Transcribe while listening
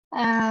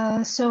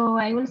So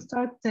I will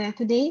start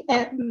today.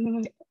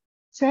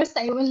 First,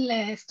 I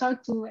will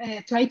start to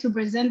try to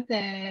present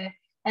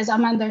as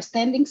I'm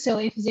understanding. So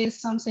if there's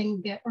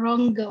something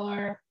wrong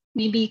or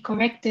maybe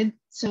corrected,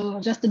 so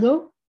just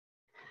go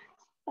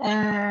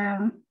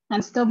and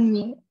stop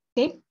me.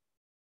 Okay.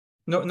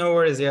 No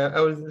worries. Yeah,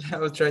 I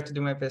will try to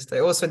do my best. I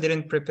also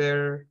didn't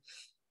prepare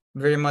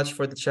very much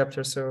for the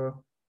chapter,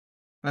 so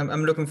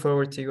I'm looking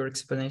forward to your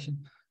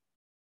explanation.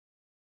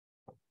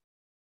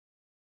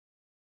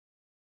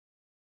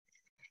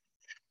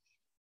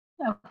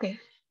 Okay,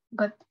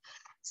 good.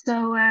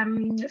 So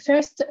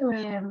first,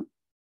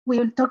 we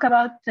will talk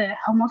about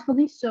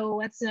homophily. So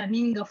what's the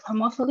meaning of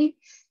homophily?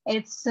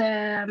 It's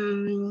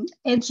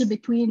edge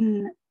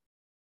between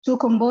two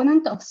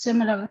components of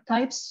similar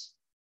types.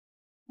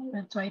 I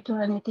will try to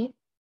annotate.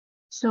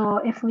 So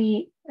if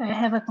we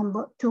have a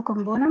two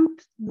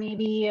component,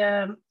 maybe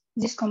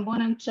this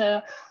component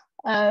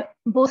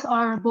both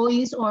are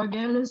boys or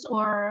girls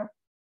or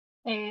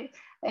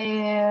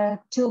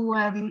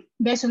two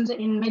persons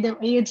in middle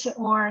age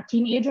or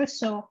teenagers.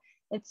 So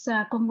it's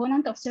a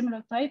component of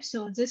similar type.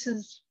 So this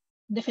is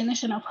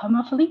definition of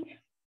homophily.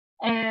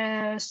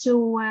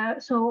 So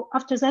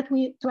after that,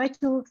 we try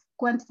to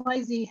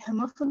quantify the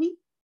homophily,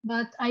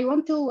 but I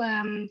want to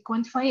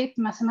quantify it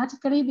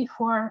mathematically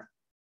before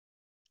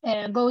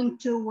going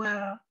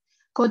to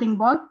coding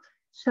part.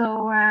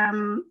 So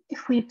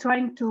if we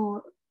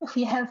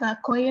have a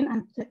coin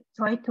and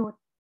try to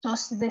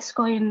toss this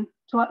coin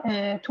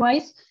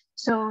twice,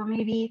 so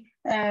maybe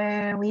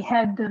we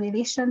had the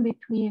relation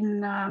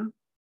between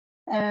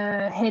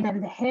head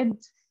and head,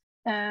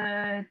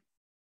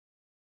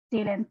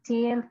 tail and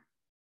tail,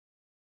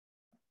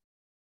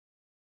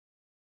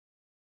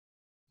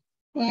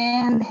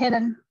 and head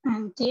and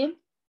tail.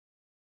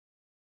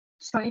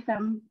 Sorry if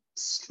I'm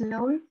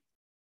slow.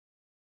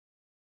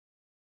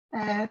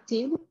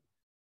 Tail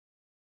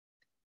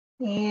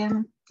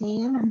and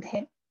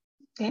head.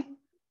 Okay.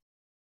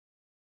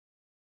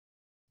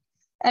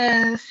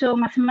 So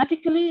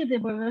mathematically, the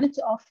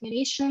probability of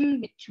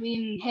relation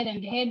between head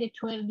and head,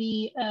 it will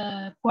be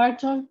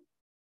quarter.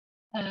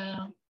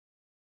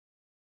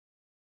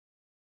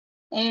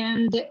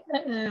 And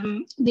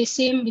the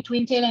same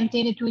between tail and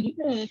tail, it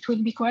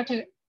will be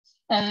quarter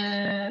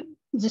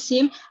the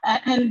same.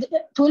 And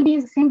it will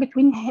be the same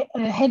between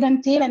head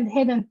and tail and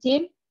head and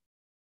tail.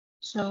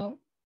 So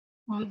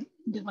 1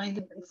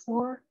 divided by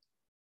 4.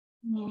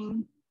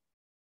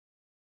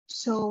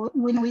 So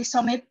when we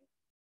sum it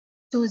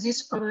to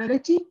this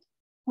probability,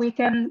 we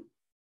can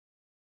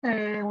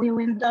we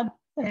end up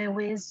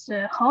with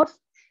half.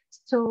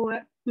 So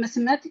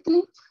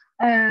mathematically,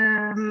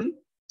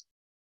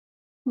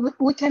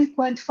 we can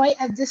quantify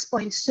at this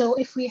point. So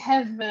if we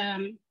have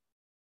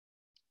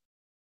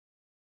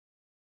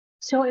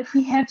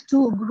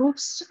two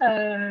groups,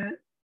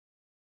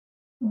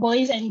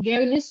 boys and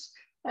girls,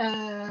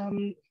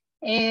 and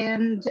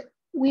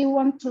we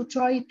want to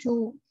try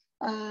to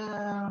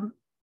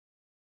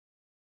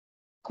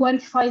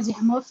quantify the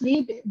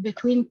homophily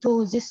between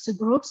these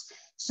groups.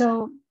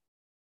 So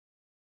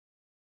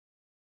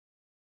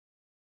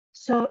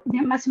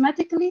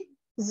mathematically,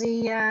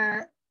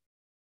 the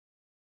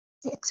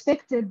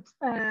expected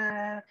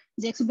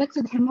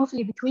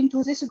homophily between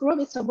these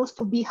groups is supposed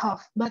to be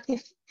half, but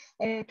if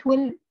it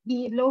will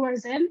be lower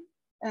than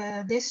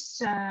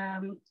this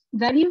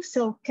value,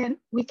 so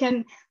we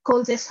can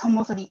call this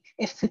homophily.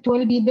 If it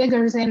will be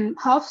bigger than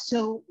half,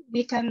 so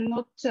we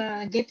cannot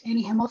get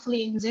any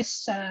homophily in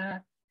this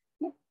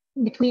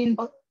between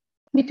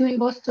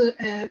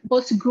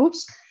both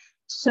groups.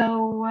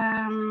 So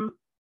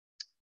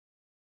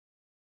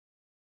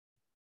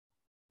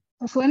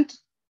if we want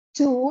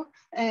to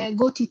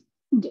go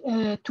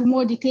to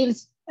more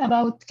details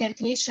about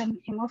calculation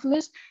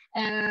homophilous,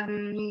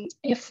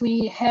 if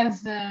we have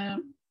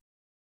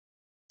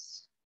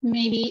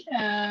maybe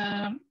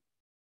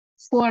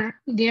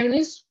 4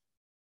 girls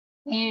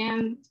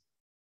and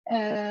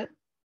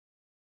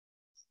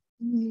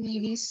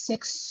maybe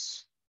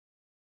six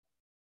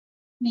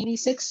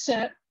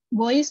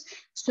boys,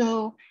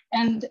 so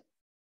and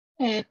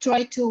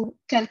try to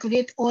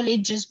calculate all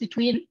ages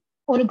between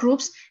all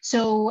groups,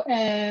 so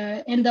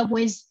end up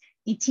with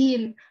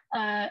 18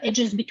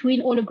 edges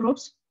between all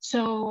groups.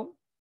 So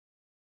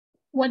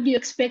what do you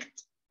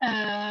expect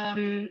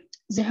the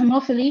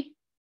homophily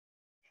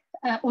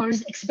or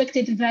the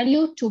expected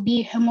value to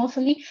be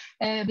homophily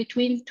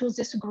between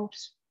these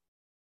groups?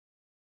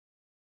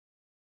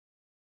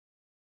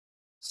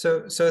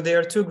 So there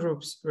are 2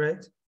 groups,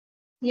 right?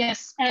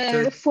 Yes,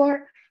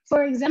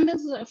 for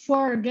example,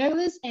 4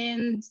 girls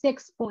and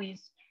 6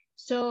 boys.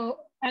 So,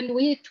 and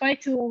we try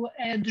to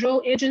draw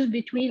edges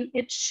between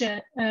each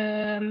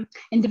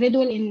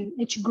individual in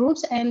each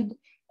groups and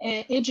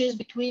edges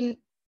between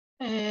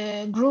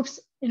groups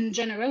in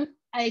general.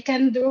 I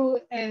can do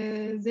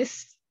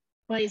this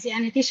by the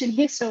annotation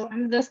here, so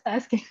I'm just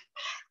asking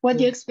what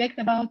do you expect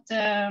about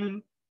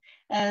the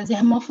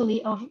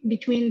homophily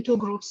between 2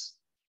 groups?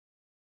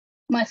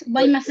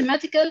 By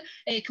mathematical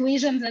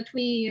equations that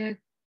we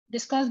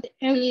discussed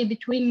earlier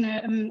between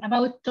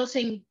about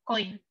tossing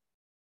coin.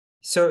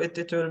 So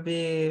it will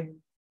be,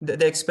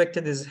 the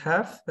expected is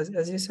half,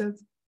 as you said,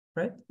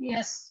 right?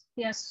 Yes,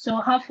 yes.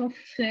 So half of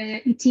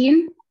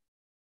 18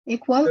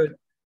 equal.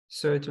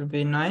 So it will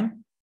be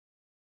 9.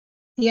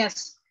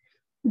 Yes,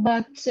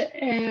 but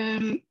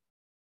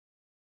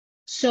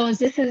so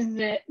this is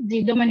the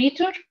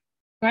denominator,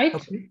 right?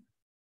 Okay.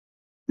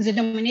 The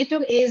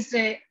denominator is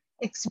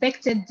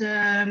expected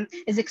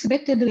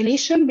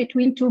relation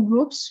between two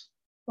groups,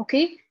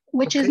 okay,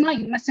 which is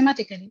 9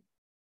 mathematically.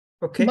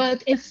 Okay.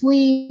 But if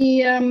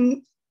we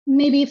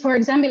maybe, for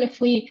example,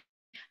 if we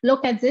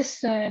look at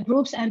this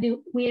groups and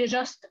we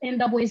just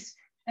end up with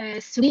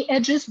 3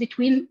 edges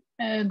between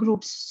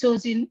groups, so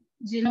the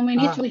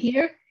denominator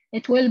here,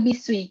 it will be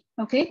 3,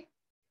 okay?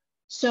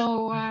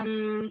 So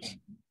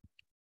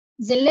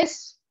the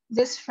less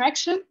this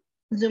fraction,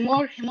 the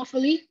more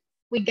homophily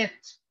we get,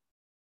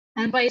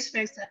 and vice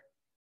versa.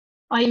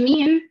 I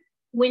mean,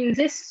 when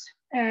this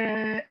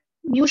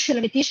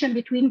mutual rotation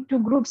between two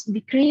groups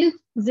decrease,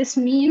 this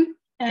means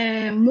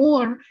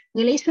more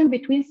relation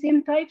between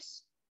same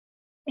types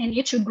in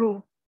each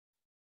group.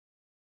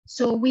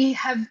 So we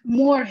have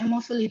more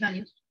homophily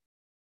values.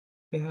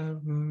 We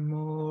have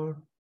more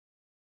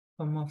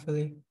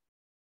homophily.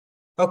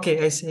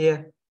 Okay, I see.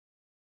 Yeah.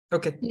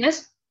 Okay.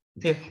 Yes.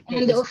 Yeah.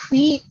 And if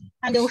we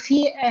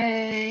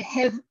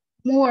have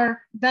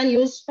more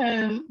values,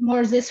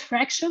 more this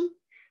fraction,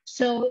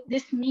 so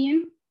this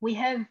means we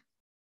have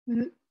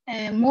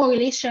more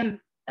relation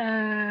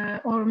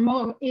or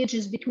more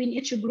edges between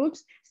each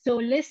groups, so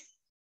less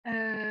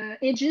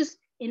edges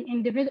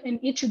in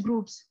each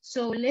groups,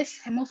 so less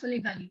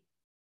homophily value.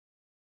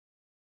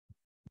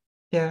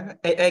 Yeah,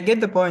 I get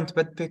the point,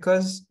 but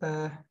because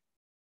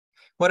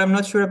what I'm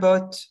not sure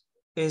about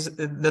is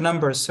the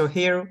numbers. So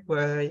here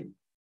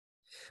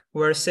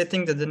we're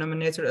setting the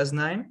denominator as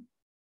 9.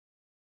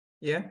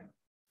 Yeah.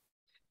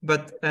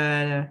 But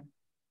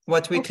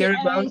what we care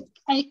about,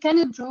 I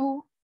cannot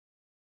draw.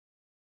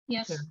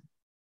 Yes. Yeah.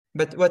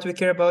 But what we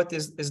care about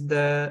is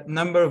the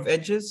number of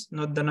edges,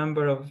 not the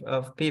number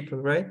of people,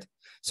 right?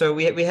 So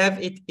we have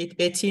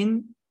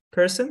 18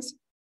 persons,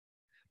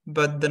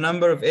 but the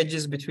number of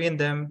edges between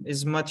them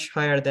is much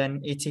higher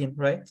than 18,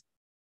 right?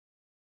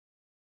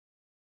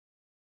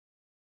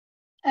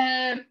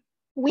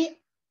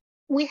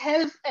 We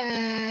have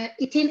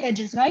 18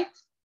 edges, right?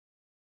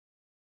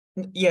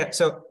 Yeah.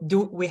 So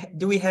do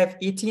we have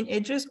 18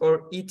 edges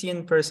or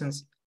 18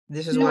 persons?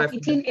 This is what I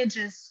 18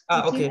 edges.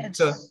 Ah, 18 okay. edges.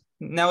 So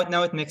now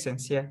it makes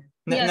sense. Yeah.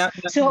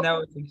 Yes.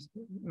 Now it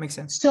makes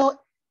sense. So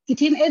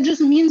 18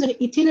 edges means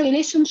 18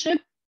 relationship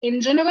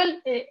in general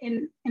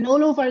in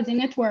all over the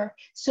network.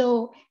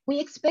 So we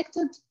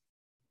expected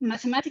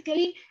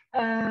mathematically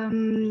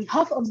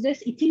half of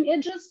this 18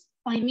 edges.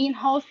 I mean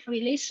half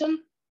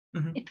relation.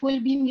 Mm-hmm. It will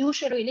be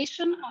mutual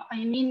relation.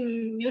 I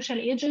mean mutual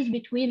edges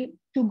between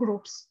two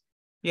groups.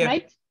 Yeah.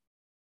 Right.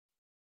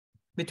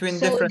 Between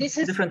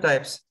different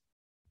types.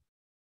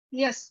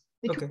 Yes.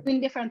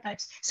 Between different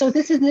types. So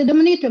this is the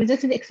denominator.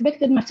 This is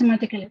expected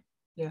mathematically.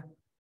 Yeah.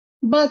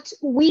 But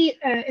we,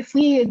 if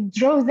we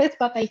draw this,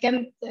 but I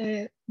can't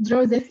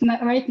draw this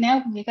right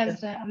now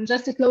because I'm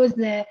just close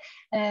the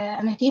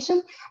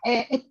annotation.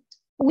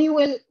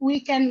 We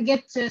can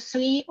get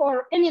 3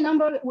 or any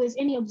number with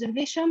any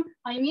observation.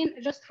 I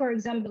mean, just for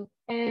example,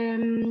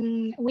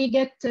 we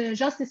get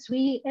just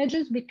 3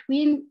 edges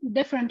between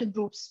different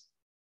groups.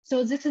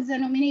 So this is the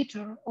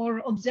denominator or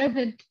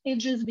observed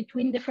edges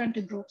between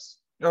different groups.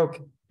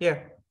 Okay. Yeah.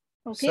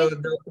 Okay. So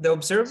the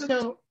observed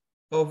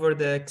over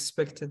the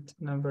expected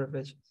number of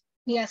edges.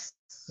 Yes.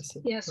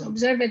 Yes.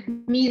 Observed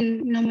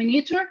mean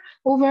numerator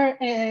over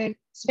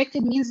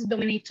expected means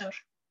denominator.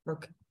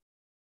 Okay.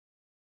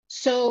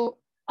 So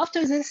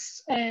after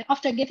this,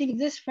 after getting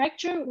this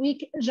fracture,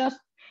 we just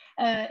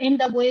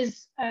end up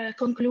with a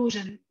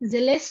conclusion.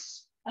 The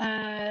less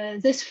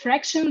this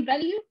fraction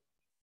value,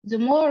 the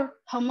more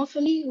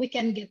homophily we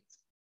can get.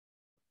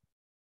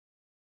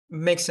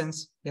 Makes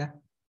sense. Yeah.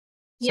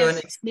 So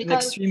yes, an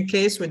extreme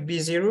case would be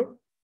 0.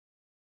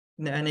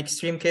 An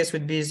extreme case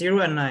would be 0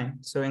 and 9.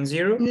 So in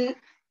 0? No,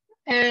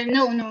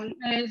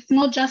 it's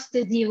not just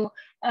 0.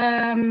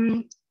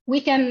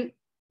 We can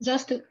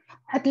just,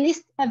 at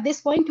least at this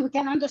point, we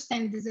can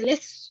understand the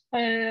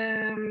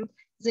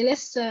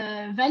less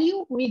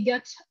value, we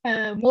get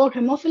more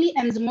homophily,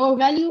 and the more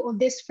value of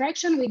this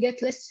fraction, we get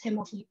less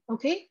homophily.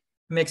 Okay.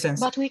 Makes sense.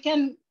 But we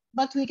can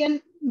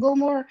go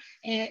more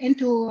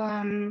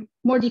into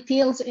more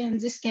details in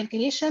this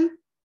calculation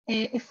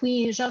if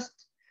we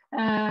just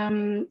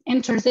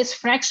enter this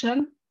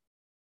fraction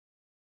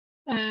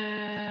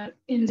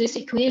in this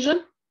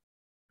equation.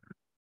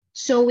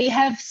 So we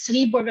have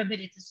 3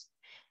 probabilities: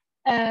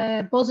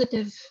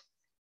 positive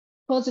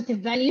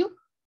value,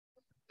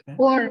 okay,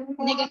 or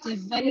negative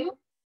value,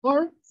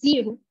 or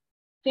 0.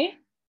 Okay.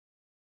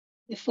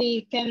 If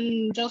we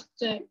can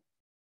just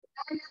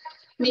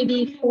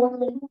maybe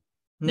 4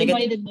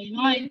 divided by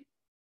 9.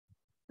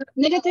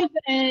 Negative,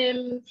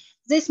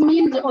 this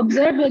means the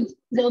observed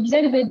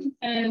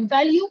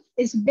value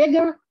is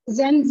bigger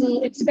than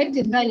the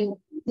expected value.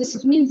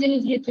 This means there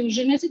is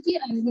heterogeneity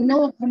and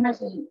no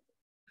homophily.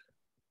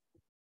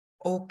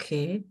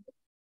 Okay.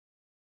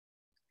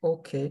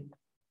 Okay.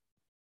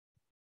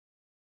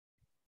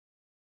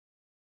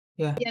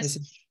 Yeah. Yes.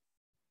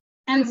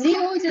 And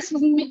zero, this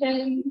is,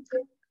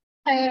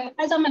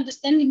 as I'm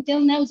understanding till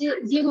now,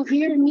 zero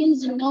here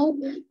means no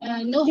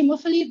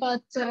homophily,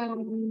 but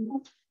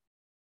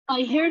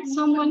I heard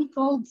someone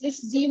called this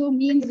zero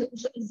means there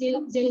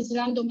is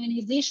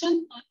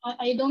randomization.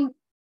 I don't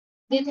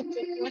get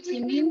what he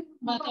means,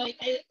 but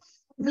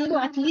zero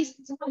at least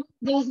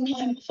there is no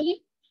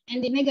homophily,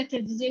 and the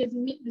negative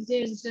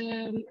there's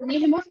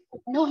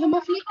no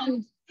homophily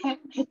and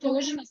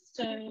heterogeneous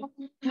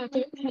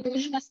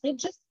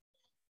edges,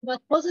 but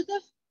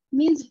positive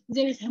means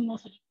there is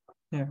homophily.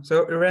 Yeah.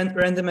 So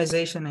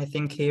randomization, I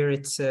think here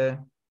it's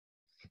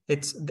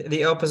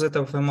the opposite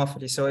of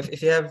homophily. So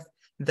if you have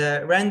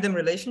the random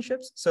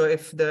relationships, so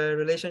if the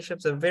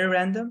relationships are very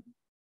random,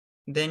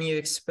 then you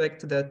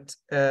expect that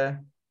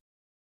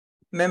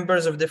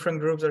members of different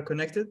groups are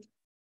connected.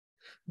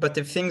 But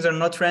if things are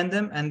not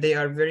random and they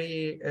are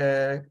very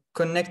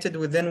connected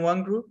within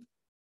one group,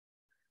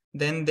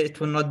 then it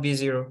will not be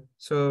zero.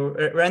 So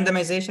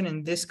randomization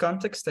in this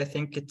context, I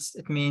think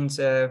it means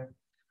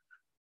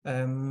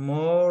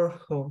more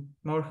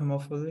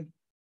homophily.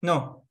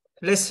 No,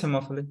 less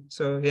homophily.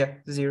 So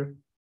yeah, zero.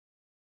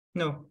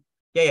 No,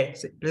 yeah,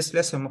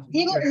 less homophily.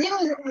 Zero,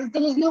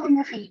 there is no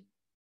homophily.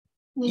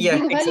 With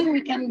zero value,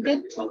 we can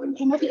get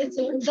homophily. It's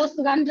just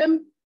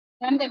random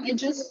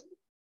edges.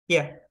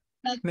 Yeah,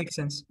 makes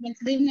sense. But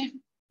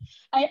then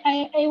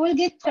I will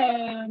get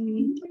I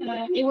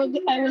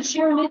will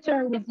share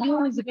later with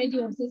you the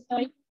video of this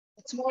site.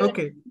 It's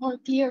more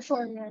clear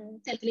for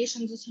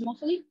calculations of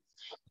homophily.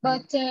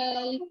 But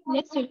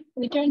let's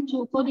return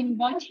to coding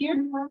part here.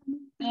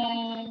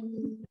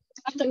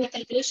 After the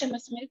calculation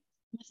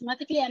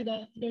mathematically and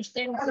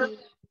understand the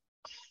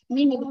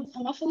meaning of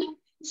homophily.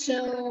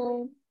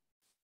 So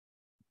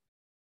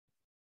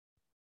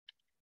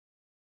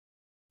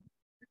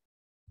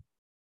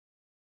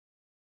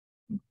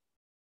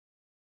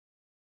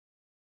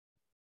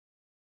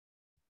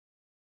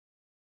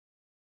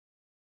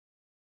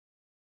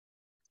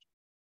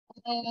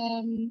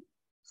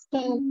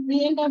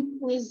we end up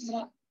with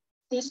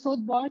this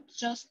code part.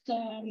 Just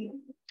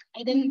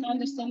I didn't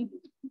understand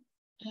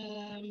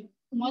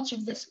much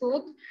of this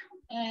code,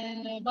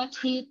 but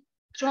he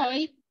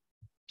tried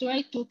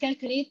to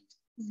calculate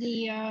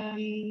the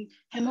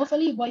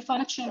homophily by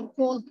function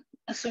called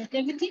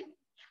assertivity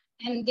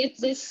and get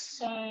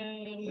this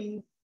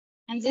and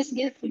this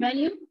gets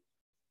value.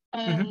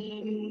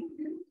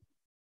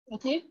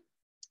 Okay.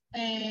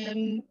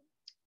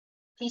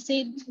 He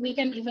said we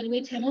can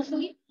evaluate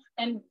homophily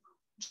and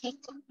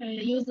just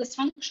use this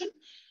function.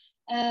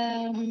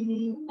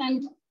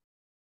 And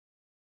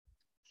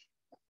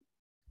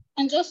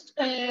just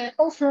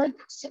offered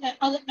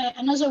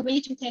another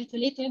way to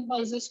calculate it by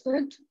this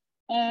code.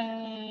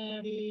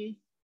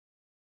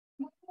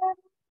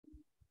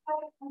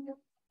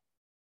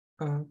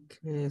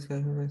 Okay, so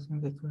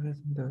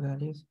the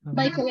values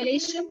by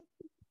correlation.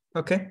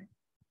 Okay.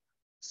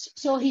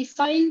 So he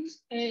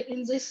finds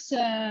in this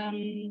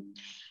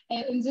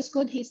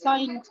code he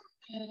finds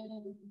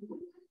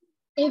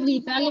every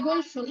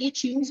variable for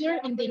each user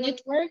in the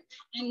network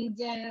and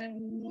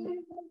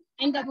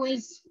end up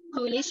with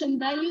correlation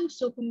value.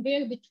 So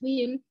compare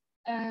between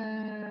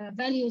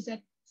values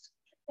that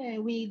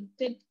we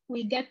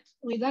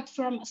got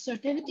from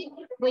assertivity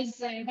with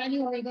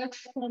value we got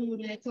from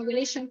the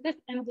correlation test,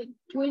 and it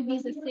will be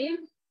the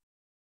same.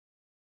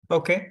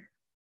 Okay.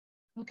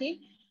 Okay.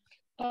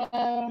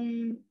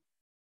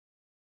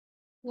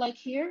 Like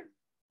here,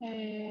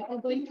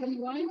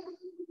 0.21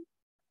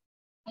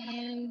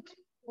 and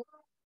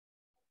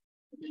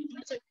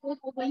another code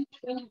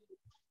 0.21.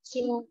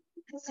 So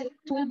it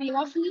will be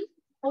roughly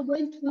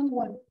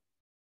 0.21.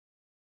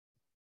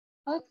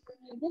 But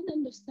I didn't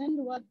understand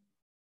what.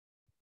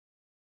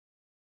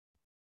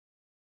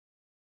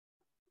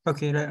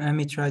 Okay, let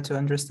me try to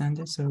understand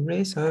it. So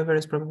race, however,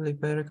 is probably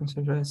better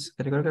considered as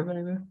categorical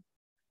variable.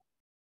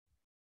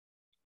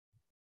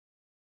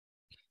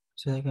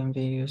 So they can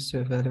be used to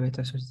evaluate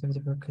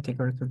associativity for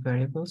categorical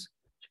variables,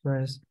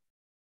 whereas,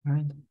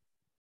 right?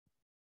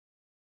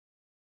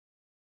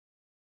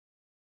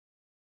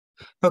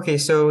 Okay,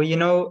 so you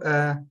know,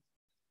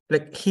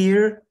 like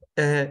here,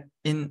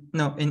 in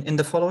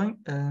the following,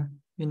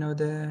 you know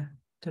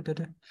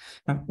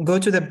go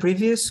to the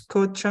previous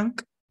code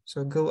chunk.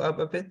 So go up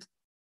a bit,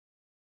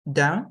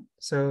 down.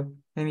 So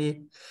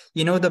maybe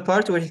you know the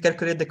part where he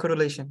calculated the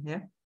correlation,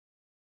 yeah?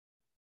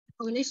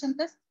 Correlation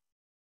test?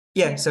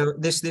 Yeah, so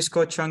this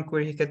code chunk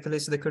where he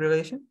calculates the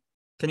correlation.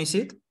 Can you see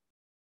it?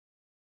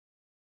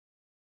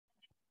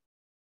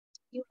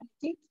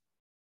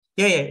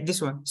 Yeah,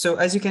 this one. So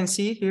as you can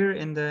see here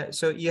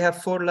so you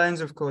have 4 lines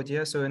of code,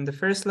 yeah? So in the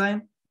first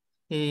line,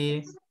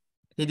 he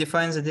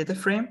defines a data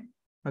frame,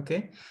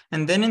 okay?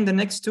 And then in the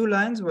next 2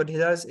 lines, what he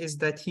does is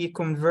that he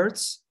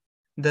converts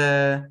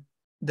the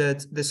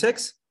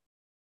sex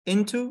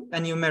into a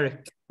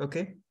numeric,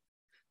 okay?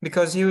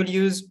 because you will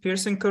use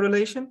Pearson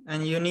correlation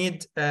and you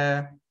need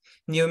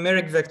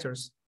numeric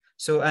vectors.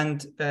 So,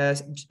 and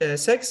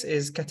sex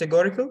is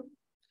categorical,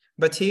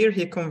 but here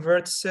he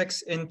converts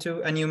sex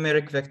into a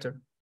numeric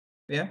vector.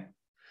 Yeah.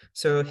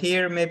 So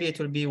here maybe it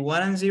will be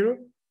 1 and 0.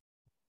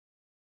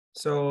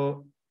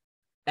 So,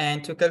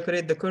 and to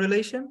calculate the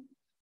correlation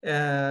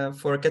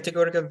for a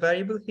categorical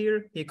variable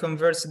here, he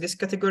converts this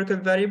categorical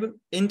variable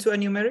into a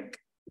numeric.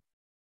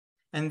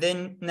 And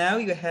then now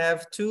you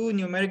have two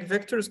numeric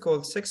vectors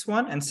called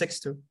sex1 and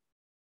sex2.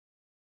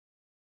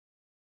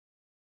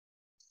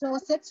 So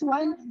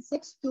sex1 and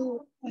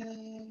sex2,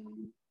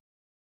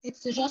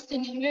 it's just a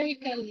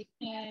numerical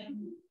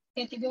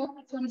category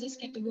from this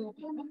category,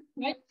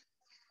 right?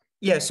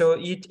 Yeah, so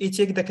you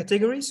take the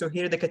category. So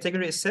here the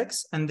category is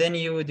sex, and then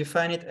you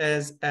define it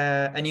as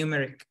a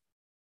numeric.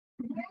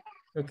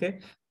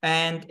 Okay.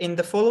 And in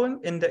the following,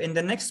 in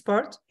the next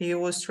part, he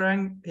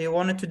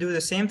wanted to do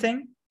the same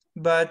thing,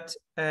 but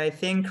I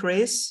think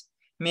race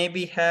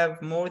maybe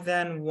have more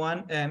than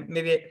one,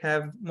 maybe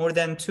have more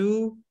than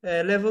two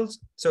levels.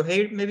 So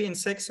here maybe in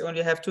sex you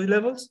only have 2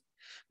 levels,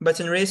 but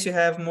in race you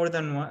have more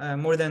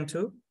than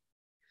 2.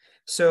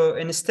 So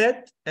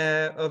instead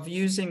of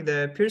using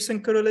the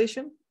Pearson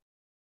correlation,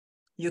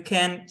 you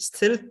can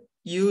still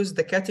use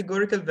the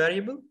categorical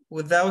variable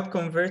without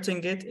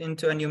converting it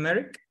into a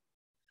numeric.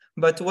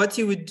 But what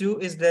you would do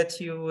is that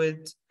you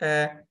would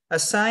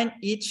assign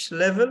each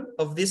level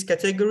of this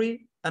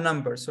category a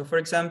number. So for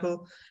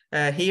example,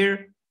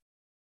 here,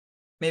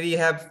 maybe you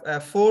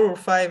have 4 or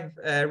 5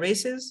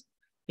 races.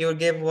 You will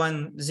give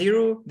one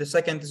 0, the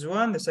second is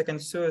 1, the second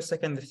is 2, the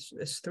second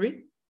is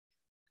 3,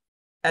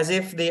 as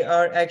if they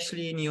are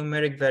actually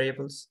numeric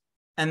variables.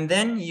 And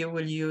then you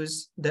will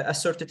use the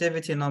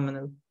assortativity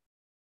nominal.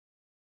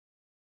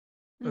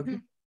 Okay.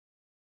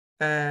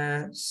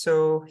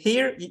 So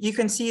here you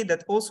can see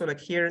that also, like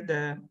here,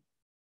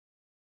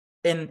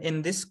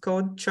 in this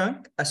code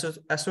chunk,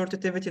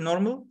 assortativity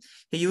normal,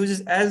 he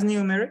uses as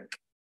numeric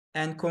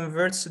and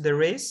converts the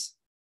race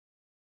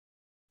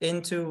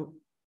into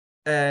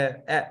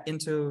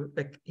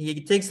like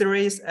he takes the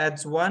race,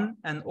 adds 1,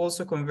 and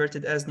also convert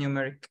it as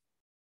numeric.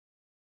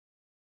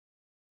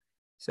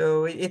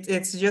 So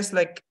it's just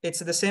like, it's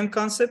the same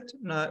concept,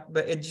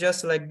 but it's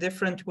just like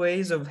different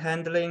ways of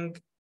handling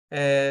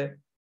the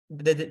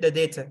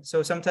data.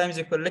 So sometimes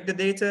you collect the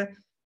data,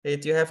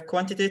 you have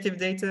quantitative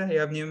data, you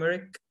have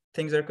numeric,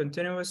 things are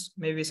continuous.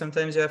 Maybe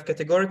sometimes you have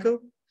categorical.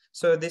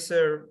 So these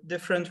are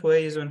different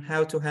ways on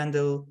how to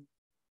handle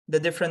the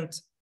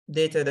different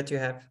data that you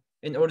have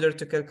in order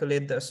to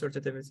calculate the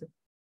assortativity.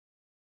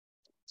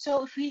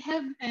 So if we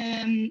have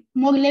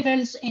more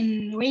levels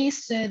in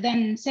race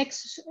than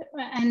sex,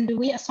 and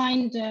we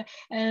assigned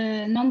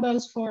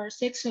numbers for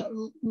sex,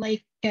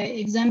 like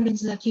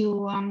examples that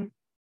you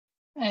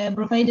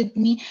provided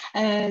me,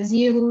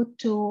 0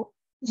 to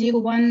 0,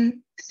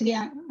 1, 3,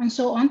 and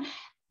so on.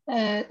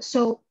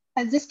 So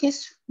at this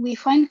case, we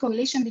find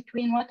correlation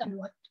between what and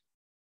what?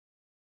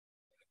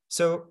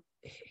 So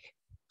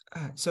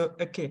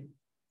okay.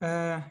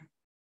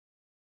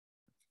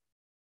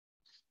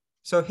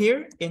 So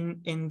here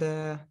in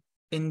the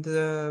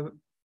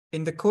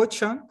code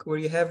chunk where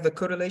you have the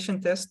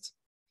correlation test,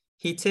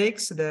 he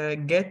takes the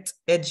get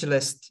edge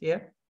list, yeah?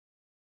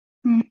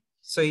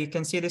 So you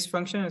can see this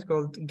function is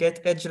called get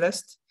edge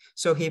list.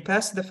 So he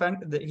passed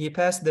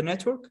the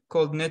network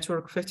called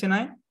network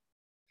 59,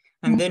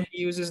 and then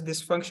he uses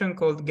this function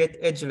called get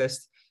edge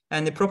list.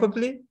 And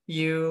probably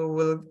you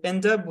will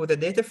end up with a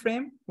data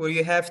frame where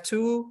you have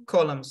 2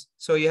 columns.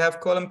 So you have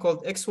column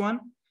called x1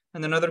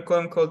 and another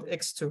column called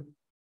x2.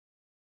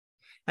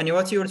 And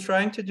what you're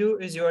trying to do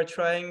is you are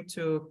trying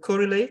to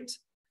correlate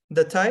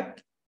the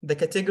type, the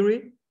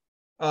category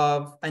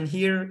of, and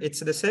here it's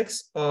the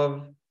sex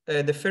of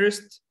the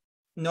first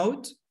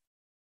node,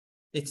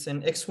 it's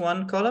an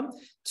x1 column,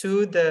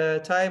 to the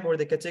type or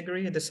the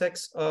category, the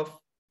sex of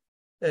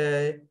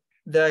the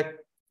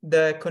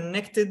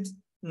connected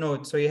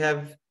node. So you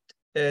have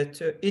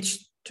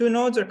each 2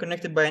 nodes are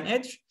connected by an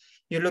edge.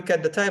 You look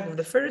at the type of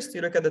the first,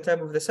 you look at the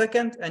type of the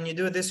second, and you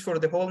do this for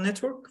the whole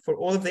network, for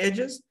all of the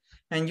edges,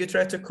 and you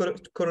try to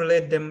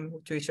correlate them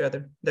to each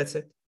other. That's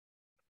it.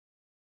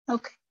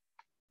 Okay.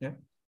 Yeah.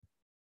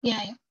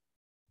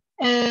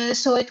 Yeah.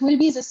 So it will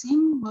be the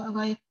same,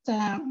 right,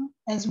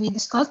 as we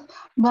discussed,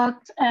 but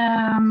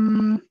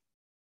in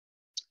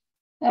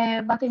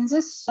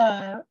this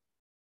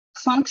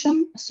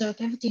function,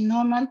 assortativity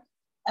normal,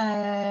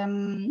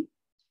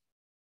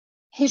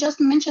 he just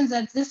mentions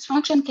that this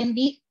function can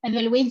be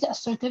evaluate the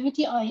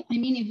assortativity. I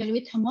mean,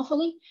 evaluate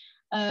homophily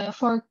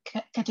for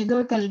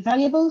categorical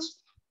variables.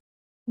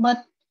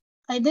 But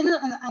I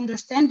didn't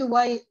understand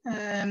why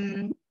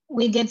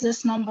we get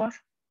this number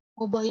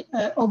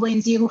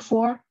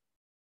 0.04.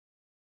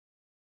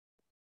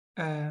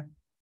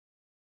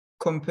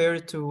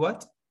 Compared to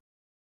what?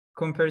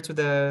 Compared to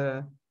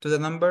the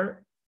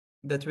number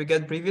that we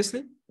got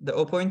previously, the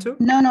 0.2?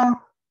 No.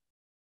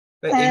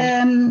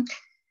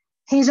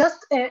 He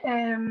just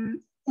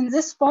in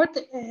this part,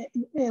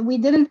 we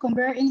didn't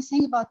compare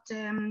anything, but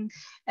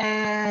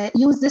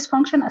use this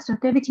function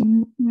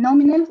assertivity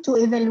nominal to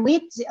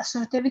evaluate the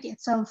assertivity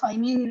itself. I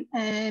mean,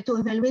 to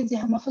evaluate the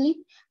homophily,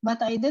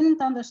 but I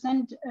didn't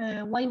understand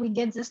why we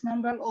get this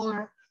number,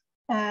 or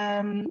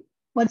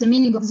what's the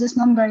meaning of this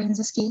number in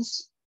this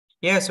case.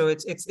 Yeah, so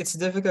it's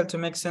difficult to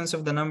make sense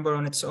of the number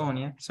on its own.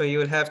 Yeah, so you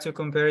will have to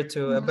compare it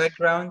to a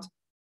background.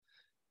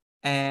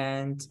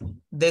 And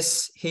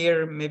this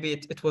here, maybe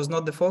it was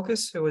not the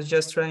focus. It was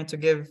just trying to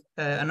give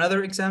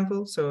another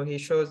example. So he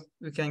shows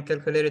we can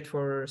calculate it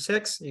for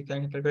sex, you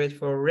can calculate it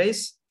for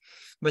race,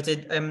 but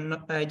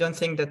I don't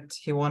think that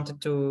he wanted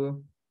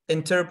to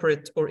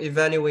interpret or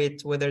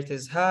evaluate whether it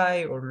is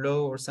high or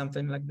low or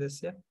something like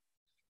this. Yeah.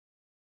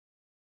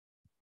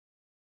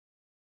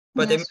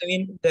 But yes.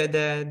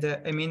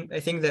 I mean,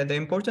 I think that the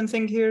important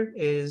thing here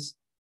is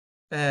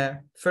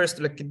first,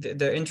 like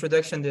the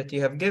introduction that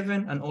you have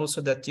given, and also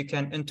that you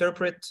can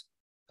interpret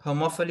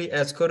homophily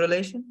as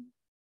correlation,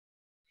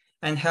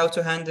 and how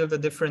to handle the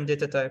different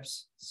data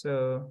types.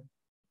 So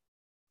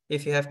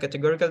if you have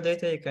categorical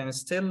data, you can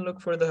still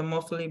look for the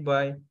homophily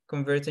by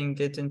converting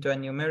it into a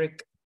numeric.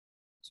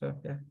 So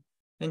yeah,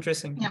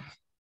 interesting.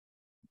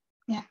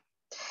 Yeah.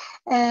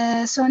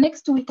 Yeah. So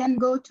next we can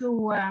go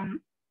to,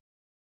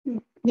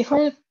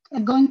 before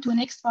going to the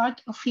next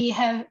part, if we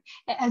have,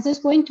 at this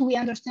point, we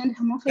understand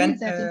homophily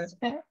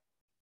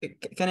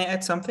can I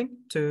add something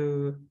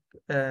to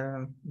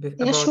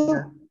about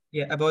sure.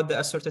 About the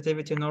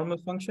assortativity normal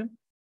function?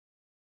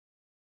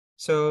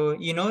 So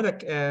you know,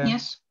 like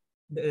yes,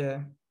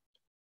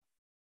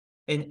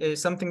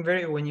 something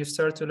when you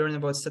start to learn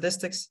about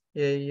statistics,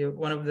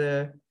 one of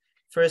the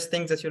first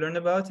things that you learn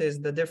about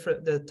is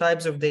the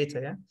types of data.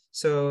 Yeah,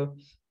 so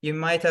you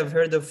might have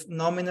heard of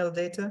nominal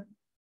data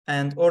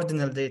and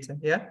ordinal data.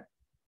 Yeah.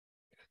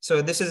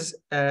 So this is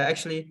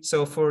actually,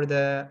 so for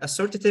the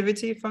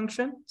assortativity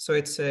function, so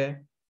it's an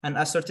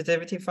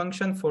assortativity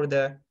function for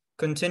the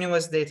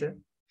continuous data.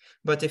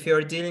 But if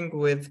you're dealing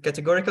with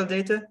categorical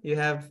data, you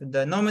have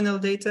the nominal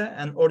data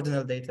and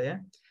ordinal data. Yeah.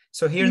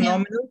 So here,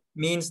 nominal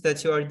means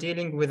that you are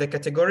dealing with a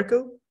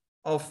categorical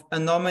of a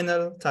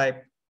nominal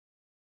type.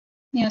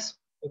 Yes.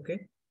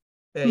 Okay.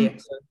 Yeah.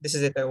 So this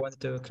is it. I want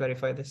to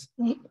clarify this.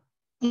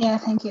 Yeah.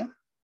 Thank you.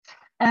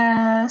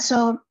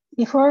 So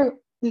before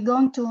we go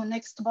into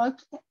next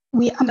part,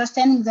 we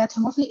understand that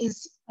homophily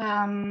is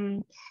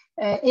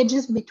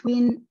edges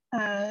between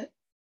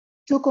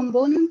two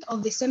components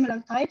of the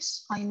similar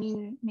types. I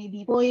mean,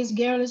 maybe boys,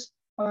 girls,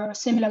 or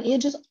similar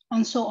ages,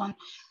 and so on.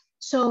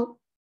 So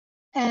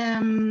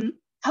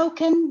how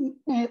can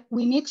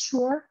we make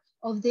sure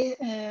of the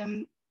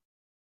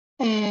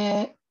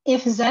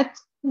if that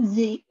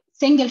the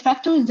single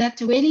factor that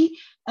really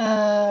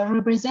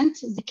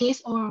represents the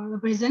case or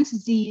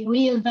represents the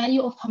real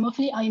value of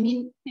homophily? I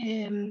mean,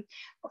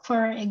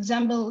 for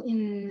example,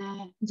 in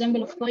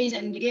example of boys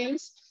and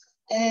girls,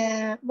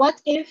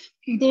 what if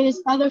there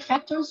is other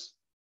factors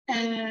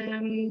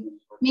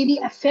maybe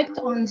affect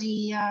on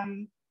the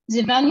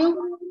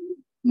value,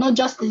 not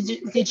just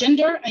the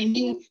gender? I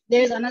mean,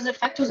 there's another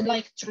factors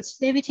like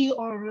transitivity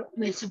or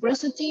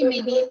reciprocity,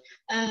 maybe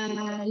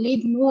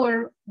lead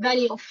more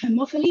value of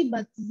homophily,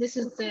 but this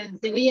is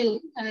the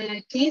real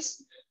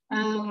case,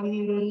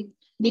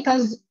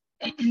 because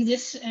in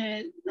this,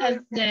 as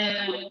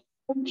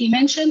he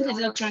mentioned,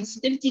 the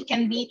transitivity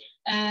can be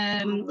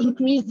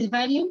increase the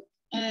value,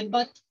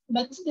 but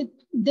it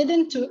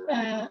didn't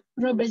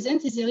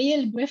represent the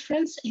real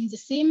preference in the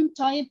same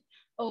type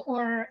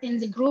or in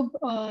the group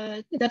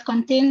that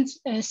contains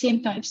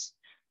same types.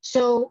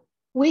 So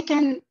we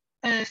can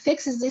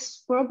fix this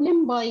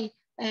problem by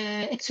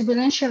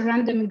exponential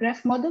random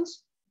graph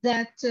models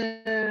that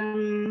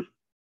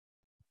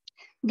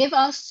give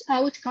us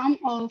outcome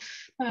of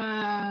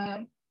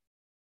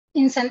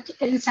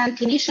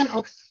instantiation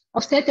of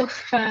set of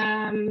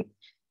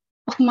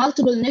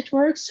multiple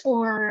networks,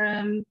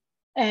 or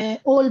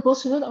all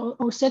possible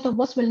or set of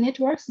possible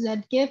networks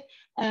that give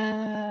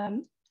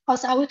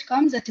us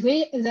outcomes that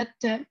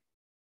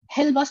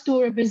help us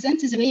to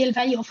represent the real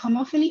value of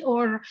homophily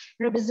or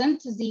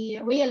represent the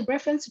real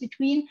preference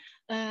between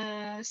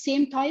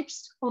same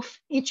types of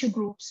each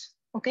groups.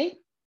 Okay,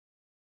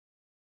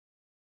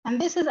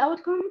 and this is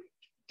outcome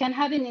can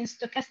happen in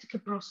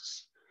stochastic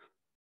process.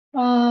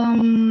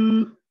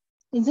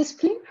 Is this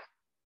clear?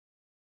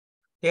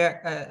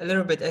 Yeah, a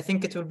little bit. I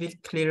think it will be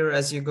clearer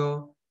as you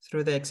go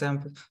through the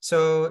example.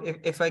 So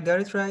if I got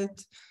it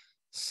right,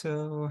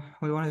 so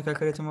we want to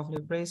calculate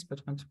homophily race,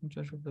 but want to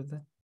judge with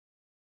that.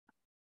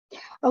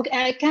 Okay,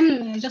 I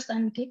can just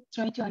annotate,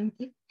 try to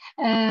annotate.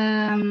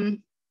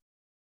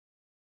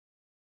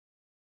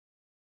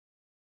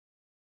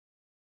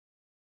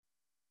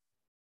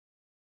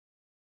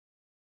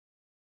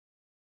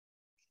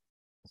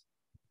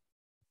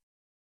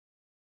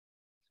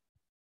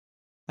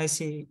 I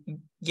see.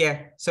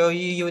 Yeah. So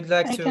you would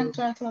like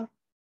to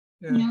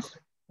yes.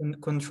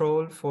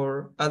 Control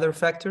for other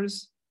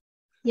factors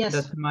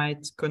that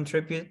might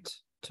contribute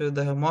to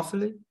the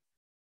homophily,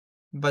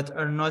 but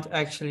are not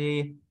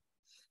actually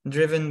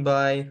driven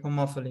by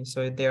homophily.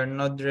 So they are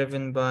not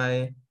driven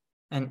by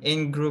an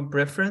in-group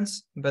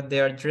reference, but they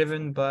are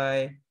driven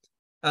by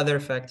other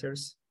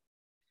factors.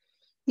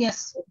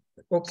 Yes.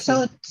 Okay.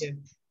 So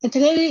it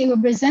really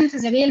represents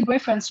the real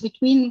preference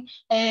between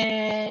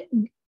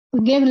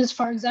girls,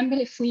 for example.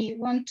 If we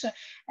want,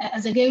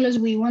 as a girls,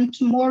 we want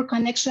more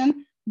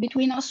connection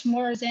between us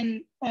more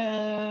than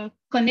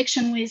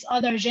connection with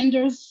other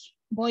genders,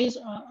 boys,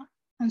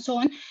 and so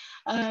on.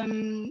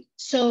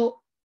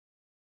 So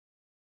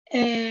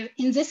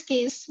in this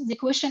case, the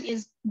question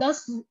is,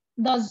 does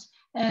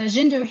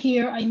gender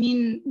here, I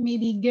mean,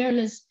 maybe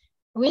girls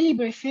really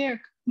prefer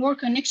more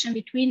connection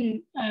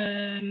between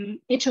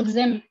each of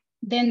them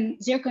than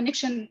their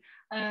connection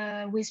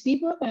with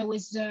people,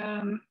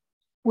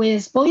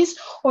 with boys,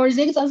 or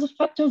there is other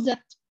factors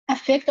that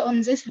affect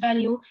on this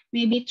value,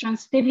 maybe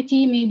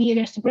transitivity, maybe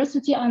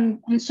reciprocity,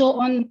 and so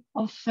on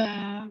of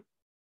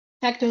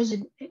factors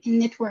in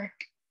network.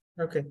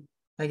 Okay,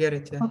 I get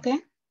it. Yeah. Okay.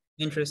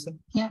 Interesting.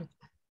 Yeah.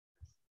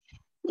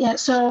 Yeah.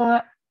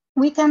 So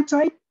we can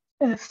try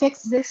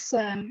fix this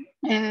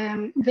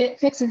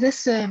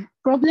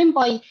problem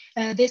by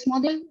this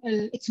model,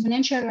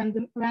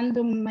 exponential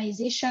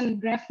randomization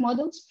graph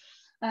models.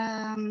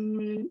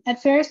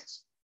 At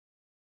first,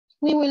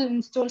 we will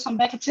install some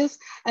packages.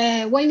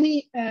 Why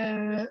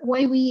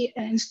we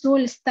install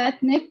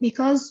StatNet?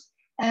 Because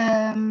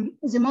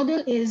the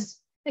model is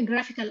a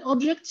graphical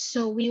object,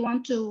 so we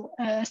want to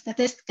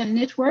statistical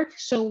network.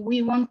 So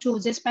we want to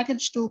this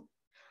package to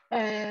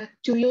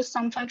use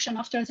some function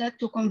after that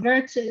to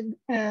convert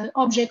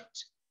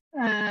object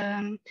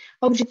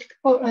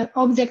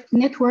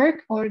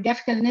network or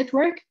graphical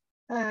network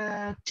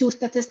to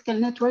statistical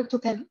network to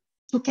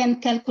can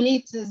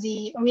calculate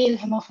the real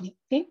homophily.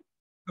 Okay.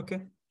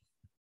 Okay.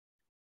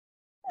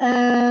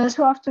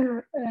 So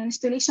after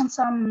installation,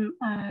 some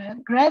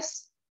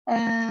graphs.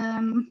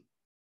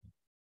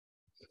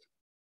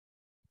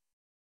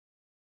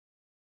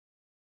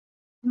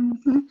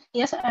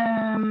 Yes,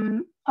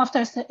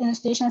 after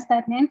installation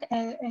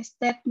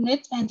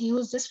StatNet and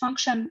use this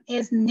function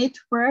as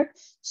network.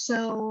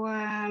 So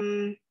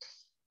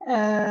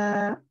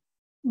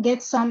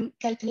get some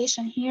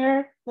calculation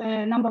here,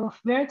 number of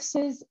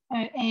vertices,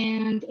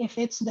 and if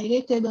it's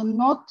dilated or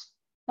not.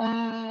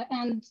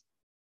 And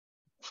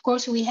of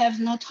course, we have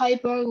not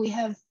hyper. We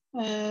have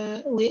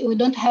we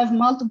don't have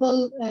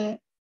multiple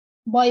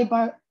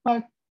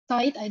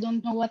bipartite. I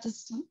don't know what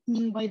is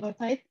mean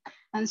bipartite,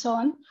 and so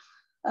on.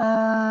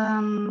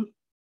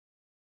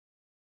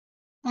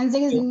 And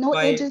there is no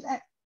edges.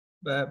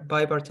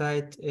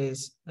 Bipartite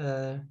is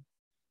a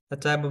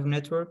type of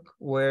network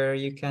where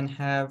you can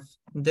have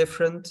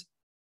different,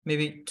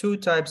 maybe two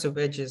types of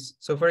edges.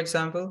 So for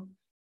example,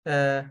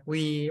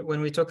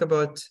 when we talk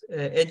about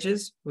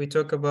edges, we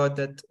talk about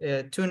that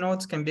two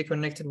nodes can be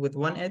connected with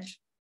one edge,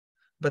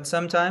 but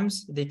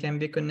sometimes they can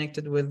be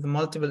connected with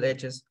multiple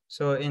edges.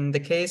 So in the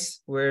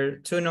case where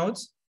two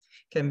nodes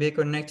can be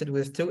connected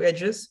with two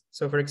edges,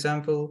 so for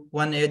example,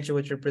 one edge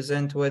which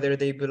represent whether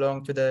they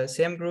belong to the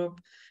same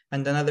group,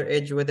 and another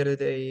edge whether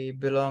they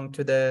belong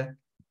to the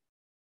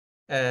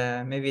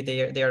maybe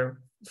they are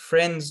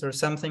friends or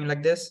something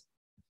like this.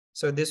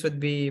 So this would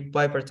be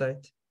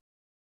bipartite.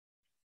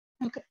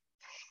 Okay.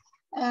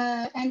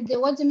 And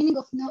what's the meaning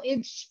of no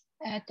edge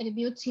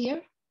attributes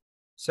here?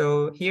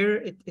 So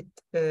here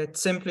it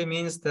simply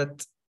means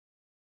that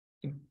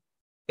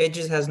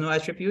edges has no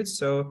attributes.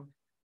 So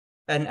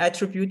an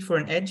attribute for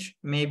an edge,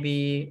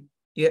 maybe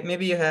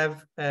you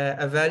have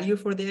a value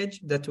for the edge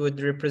that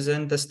would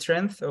represent the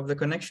strength of the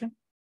connection.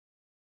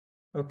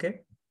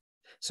 Okay.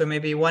 So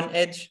maybe one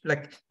edge,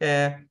 like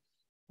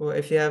well,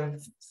 if you have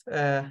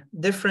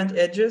different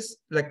edges,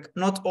 like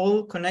not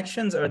all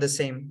connections are the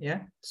same.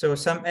 Yeah. So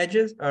some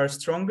edges are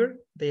stronger.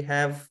 We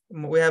have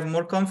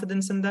more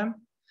confidence in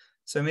them.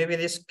 So maybe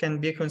this can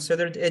be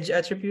considered edge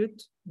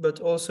attribute, but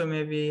also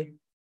maybe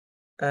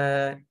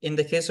in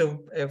the case of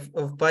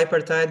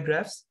bipartite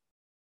graphs,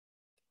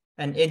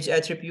 an edge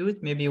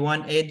attribute, maybe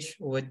one edge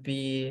would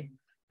be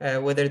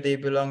whether they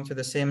belong to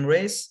the same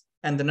race,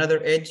 and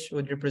another edge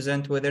would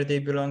represent whether they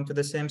belong to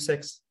the same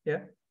sex.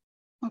 Yeah.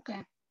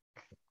 Okay.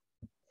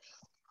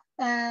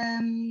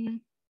 And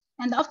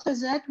after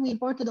that, we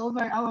ported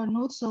over our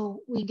node,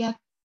 so we get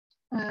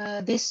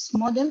this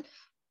model.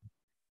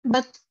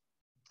 But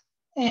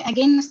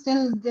again,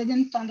 still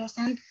didn't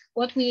understand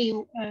what we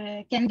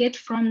can get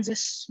from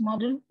this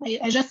model.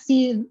 I just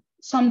see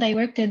some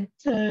directed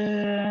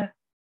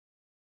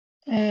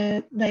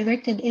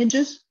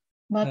edges,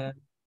 but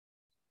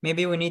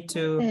maybe we need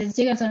to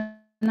there's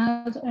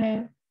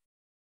another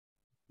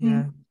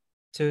yeah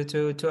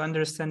to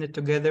understand it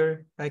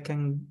together. I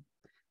can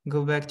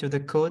go back to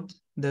the code,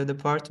 the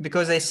part,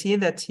 because I see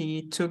that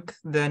he took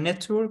the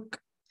network.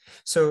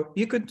 So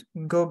you could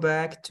go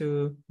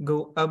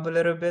up a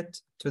little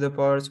bit to the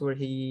part where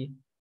he,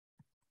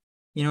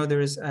 there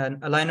is a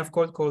line of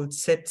code called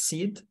set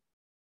seed.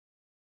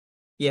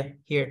 Yeah,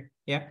 here.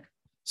 Yeah.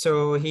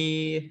 So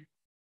here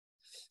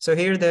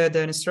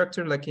the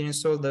instructor, like, he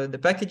installed the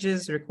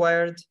packages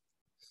required,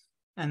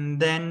 and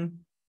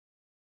then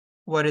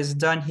what is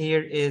done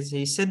here is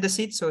he set the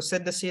seed. So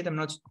set the seed,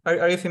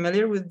 are you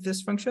familiar with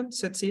this function,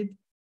 set seed?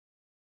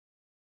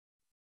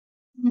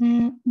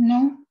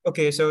 No.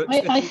 Okay, so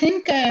I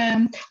think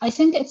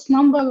it's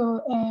number,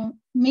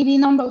 maybe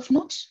number of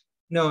nodes.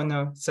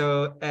 No.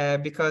 So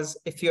because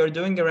if you are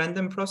doing a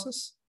random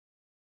process,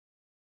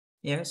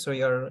 yeah, so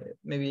you're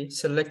maybe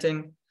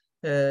selecting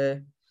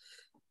you're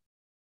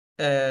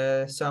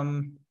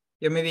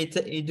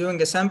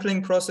doing a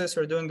sampling process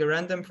or doing a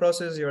random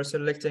process, you're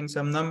selecting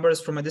some numbers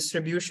from a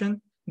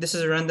distribution. This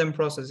is a random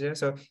process, yeah.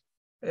 So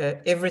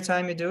every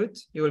time you do it,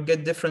 you will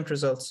get different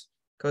results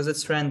because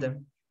it's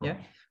random, yeah.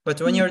 But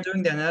when you're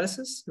doing the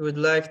analysis, you would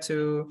like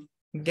to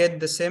get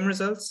the same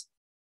results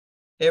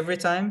every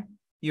time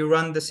you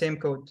run the same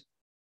code,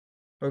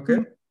 okay?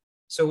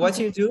 So what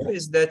you do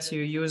is that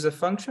you use a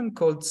function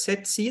called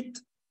setSeed,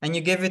 and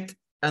you give it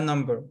a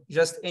number,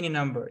 just any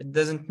number. It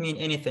doesn't mean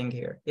anything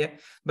here, yeah?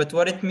 But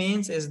what it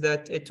means is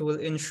that it will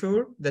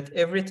ensure that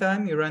every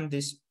time you run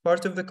this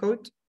part of the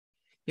code,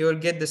 you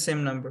will get the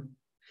same number.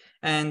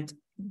 And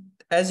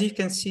as you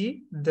can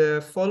see,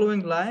 the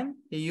following line,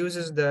 it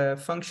uses the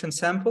function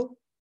sample,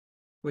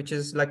 which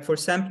is like for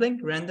sampling,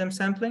 random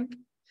sampling.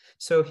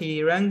 So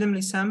he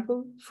randomly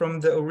sampled from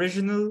the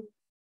original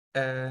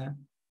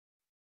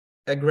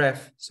a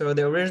graph. So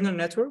the original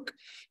network,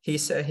 he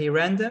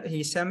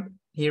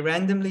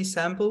randomly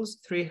samples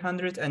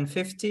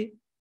 350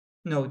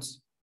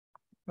 nodes.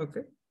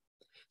 Okay.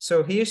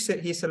 So here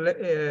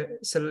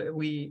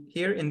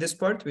here in this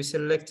part we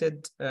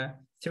selected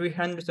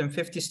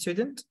 350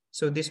 students.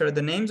 So these are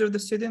the names of the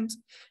students,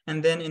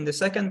 and then in the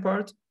second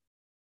part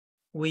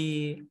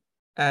we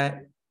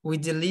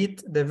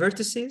delete the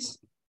vertices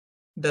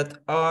that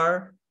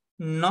are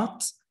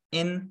not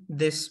in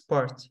this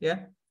part.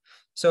 Yeah.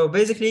 So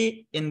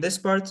basically, in this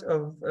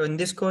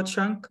code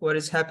chunk, what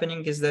is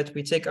happening is that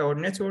we take our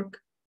network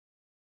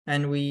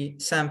and we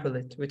sample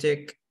it. We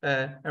take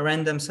a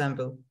random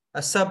sample,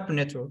 a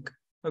sub-network,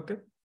 okay?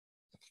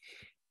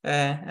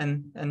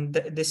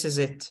 This is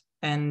it.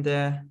 And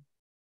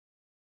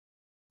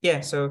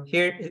yeah, so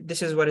here,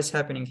 this is what is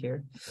happening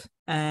here.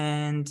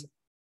 And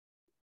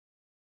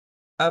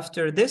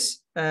after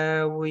this,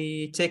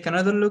 we take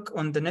another look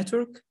on the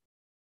network.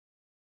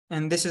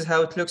 And this is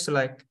how it looks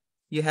like.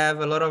 You have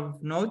a lot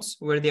of nodes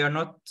where they are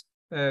not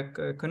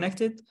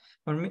connected,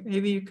 or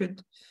maybe you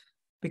could,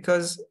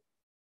 because,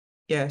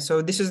 yeah,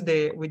 so this is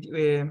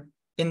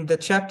in the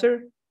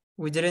chapter,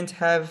 we didn't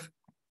have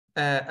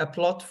a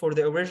plot for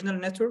the original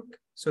network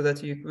so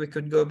that we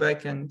could go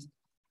back and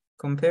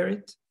compare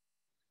it.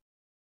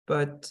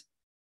 But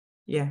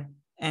yeah,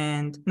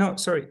 and no,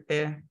 sorry.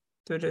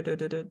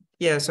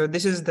 Yeah, so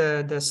this is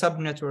the sub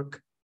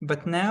network.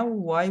 But now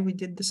why we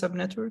did the sub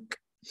network?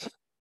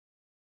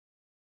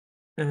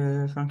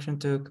 Function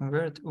to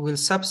convert. We'll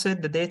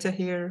subset the data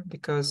here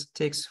because it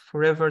takes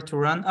forever to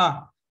run.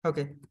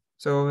 Okay.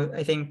 So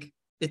I think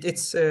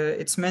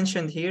it's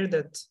mentioned here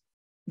that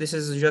this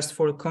is just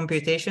for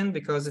computation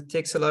because it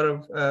takes a lot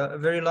of a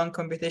very long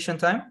computation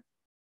time.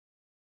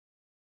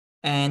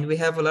 And we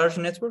have a large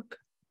network.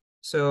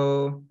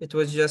 So it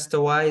was just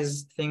a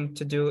wise thing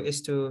to do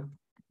is to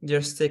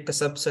just take a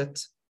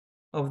subset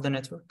of the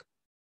network.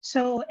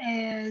 So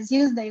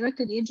these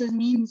directed edges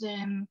means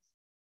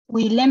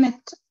we limit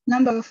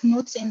number of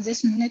nodes in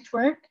this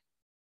network.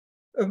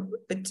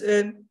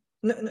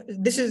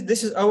 This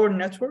is our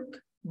network,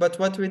 but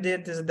what we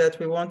did is that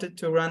we wanted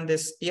to run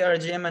this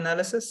ERGM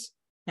analysis,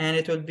 and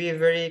it will be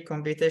very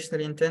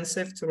computationally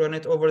intensive to run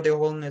it over the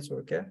whole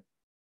network. Yeah.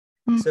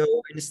 So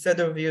instead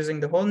of using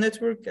the whole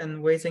network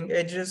and waiting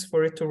edges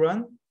for it to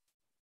run,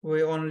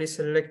 we only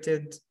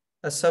selected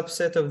a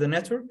subset of the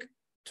network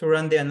to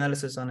run the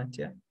analysis on it.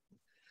 Yeah.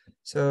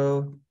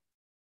 So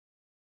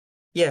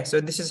yeah,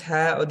 so this is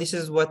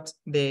what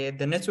the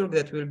network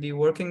that we'll be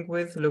working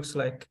with looks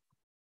like.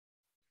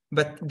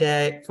 But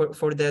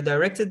for the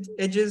directed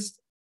edges,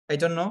 I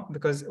don't know,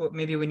 because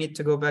maybe we need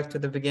to go back to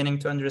the beginning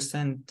to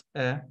understand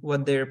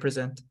what they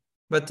represent.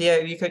 But yeah,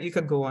 you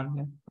could go on.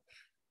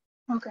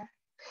 Yeah. Okay.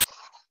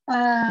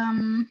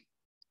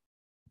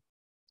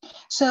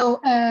 So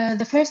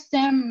the first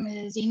term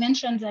they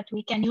mentioned that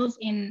we can use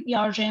in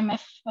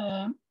ERGMF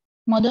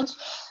models,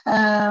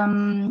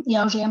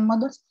 ERGM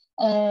models.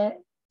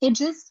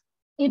 Edges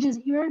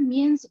here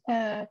means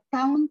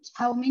count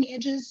how many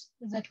edges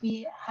that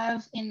we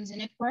have in the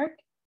network.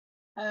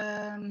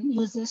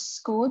 Use this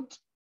code,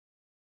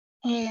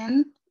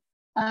 and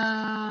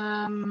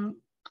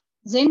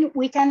then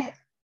we can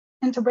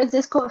interpret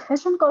this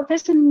coefficient.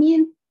 Coefficient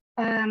means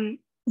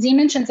they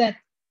mentioned that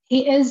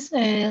he is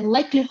a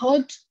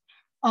likelihood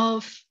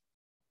of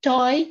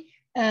tie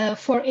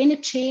for any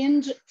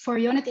change for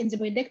unit in the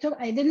predictor.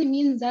 I didn't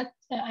mean that.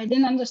 I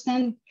didn't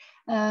understand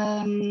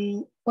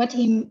what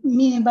he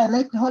mean by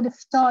likelihood of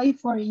tie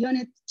for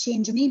unit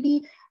change.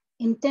 Maybe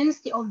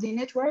intensity of the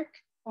network,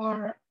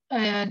 or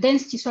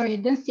density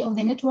of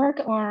the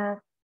network,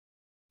 or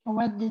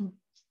what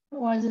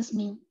does this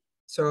mean?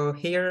 So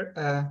here,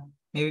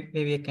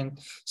 maybe I can.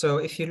 So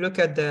if you look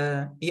at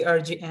the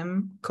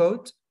ERGM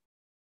code,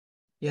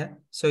 Yeah,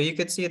 so you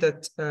could see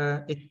that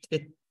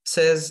it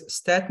says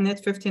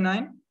statnet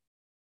 59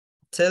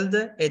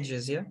 tilde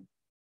edges, yeah?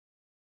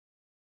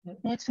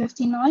 Net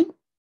 59.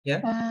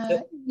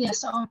 Yeah.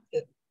 Yes.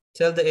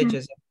 Tilde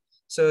edges.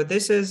 So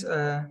this is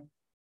are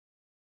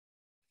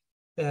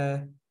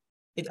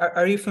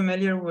you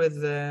familiar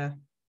with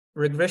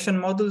regression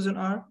models in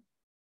R?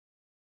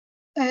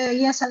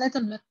 Yes, a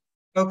little bit.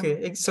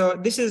 Okay, so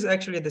this is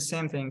actually the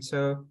same thing.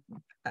 So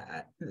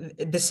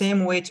the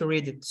same way to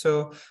read it.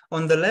 So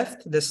on the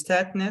left, the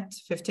statnet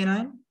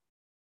 59,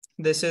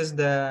 this is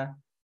the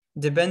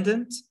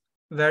dependent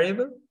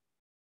variable.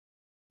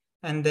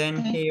 And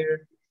then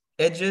here,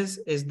 edges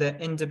is the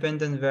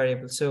independent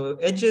variable. So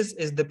edges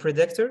is the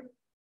predictor.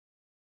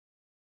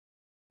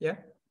 Yeah.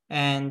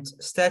 And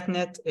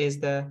statnet is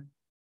the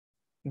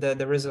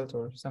result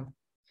or something.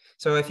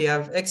 So if you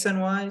have X and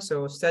Y,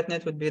 so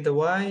statnet would be the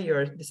Y,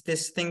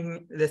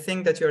 the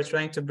thing that you're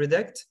trying to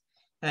predict,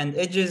 and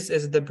edges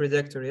is the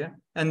predictor, yeah?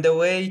 And the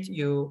way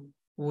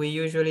we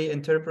usually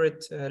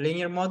interpret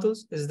linear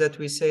models is that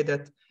we say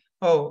that,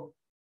 oh,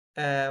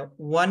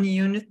 1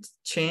 unit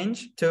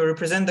change to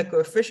represent the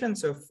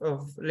coefficients of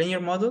linear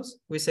models,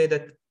 we say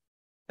that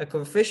a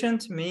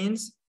coefficient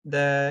means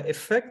the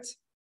effect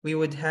we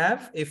would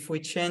have if we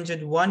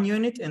changed 1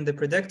 unit in the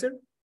predictor.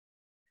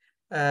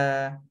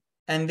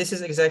 And this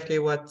is exactly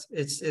what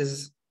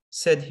is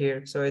said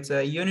here. So it's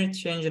a unit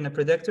change in a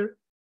predictor.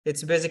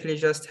 It's basically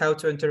just how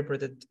to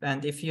interpret it.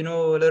 And if you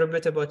know a little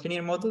bit about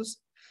linear models,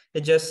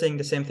 it's just saying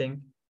the same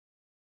thing.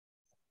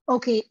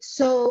 Okay,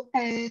 so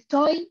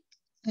toy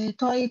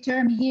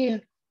term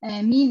here,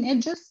 mean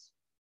edges.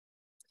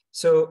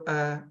 So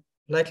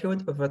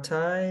likelihood of a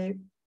tie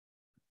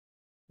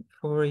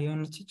for a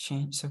unit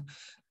change. So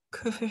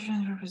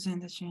coefficient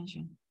represent the change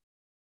in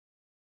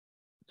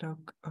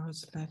log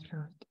odds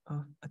likelihood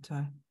of a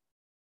tie.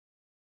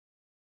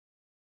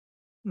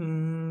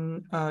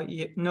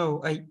 Yeah,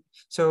 no,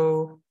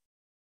 so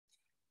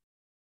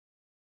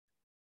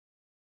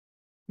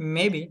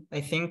maybe,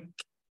 I think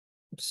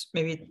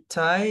maybe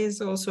tie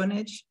is also an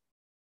edge.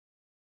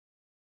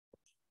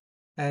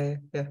 Yeah.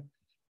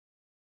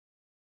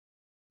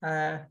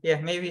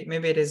 Yeah,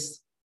 maybe it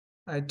is.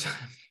 I'm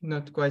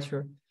not quite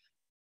sure.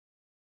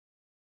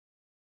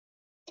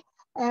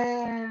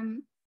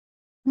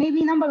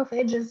 Maybe number of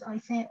edges, I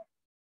think.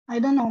 I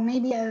don't know,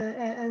 maybe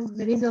as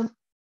the result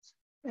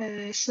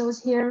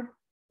shows here,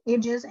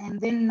 edges and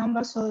then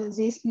number, so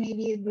this may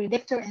be a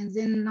predictor and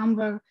then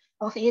number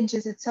of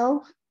edges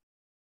itself.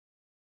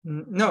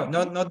 No,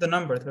 not the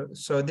number.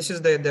 So this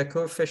is the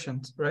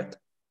coefficient, right?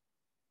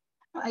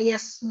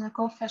 Yes, the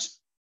coefficient.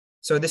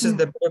 So this is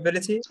the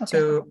probability.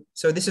 Okay.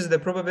 So this is the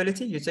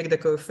probability. You take the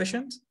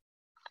coefficient.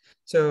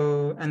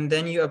 So, and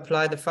then you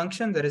apply the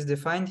function that is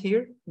defined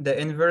here, the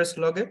inverse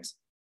log it,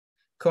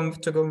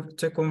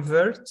 to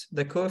convert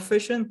the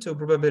coefficient to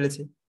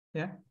probability.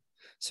 Yeah.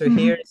 So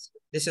here,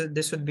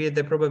 this would be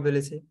the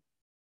probability.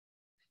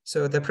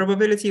 So the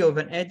probability of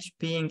an edge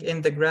being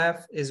in the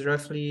graph is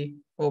roughly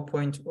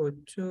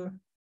 0.02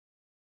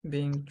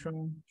 being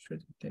drawn.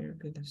 Should there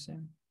be the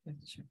same?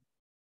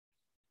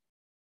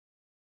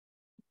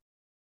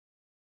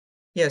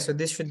 Yeah, so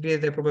this should be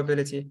the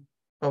probability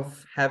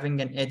of having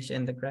an edge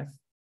in the graph.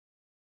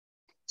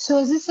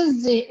 So this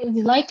is the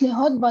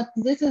likelihood, but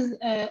this is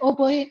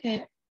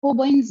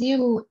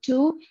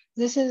 0.02.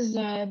 This is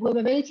the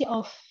probability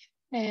of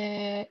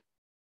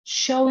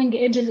showing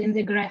edges in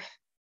the graph.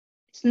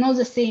 It's not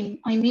the same.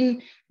 I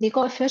mean, the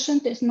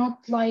coefficient is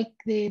not like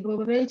the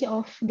probability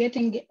of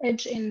getting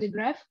edge in the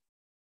graph.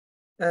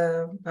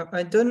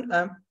 I don't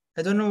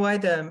know why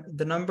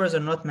the numbers are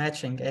not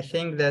matching. I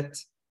think that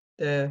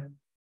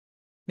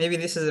maybe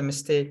this is a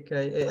mistake.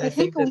 I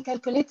think we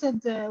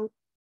calculated.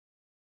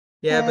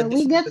 Yeah, but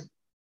we get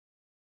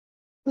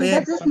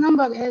this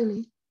number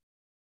early.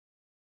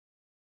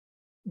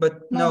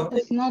 But no,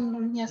 it's not.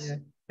 Yes. Yeah.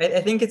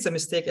 I think it's a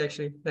mistake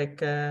actually.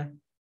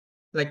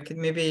 Like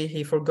maybe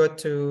he forgot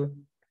to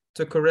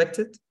correct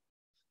it.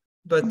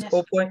 But yes.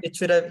 It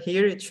should have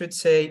here. It should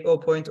say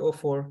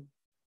 0.04.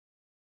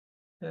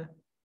 Yeah.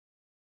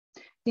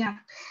 Yeah.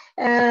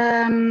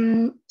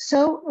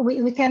 So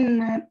we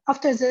can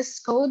after this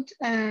code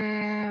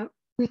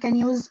we can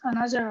use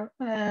another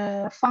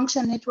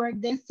function, network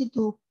density,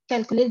 to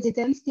calculate the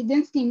density.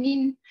 Density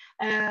mean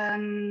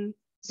the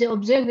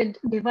observed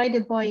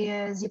divided by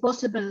the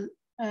possible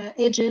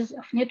edges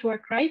of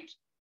network, right?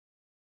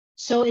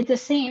 So it's the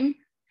same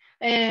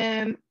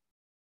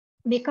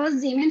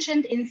because they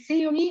mentioned in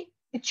theory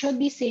it should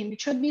be same. It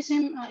should be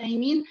same. I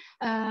mean,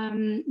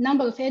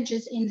 number of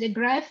edges in the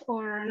graph,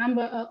 or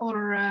number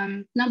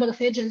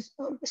of edges.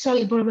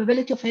 Sorry,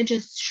 probability of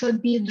edges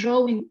should be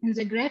drawn in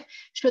the graph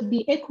should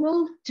be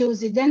equal to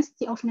the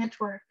density of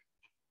network.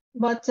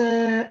 But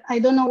I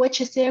don't know which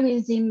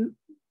theory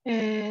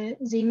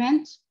they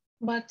meant,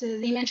 but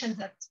they mentioned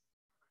that.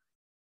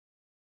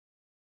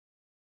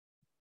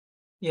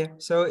 Yeah,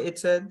 so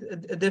it's a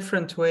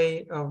different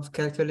way of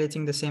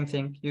calculating the same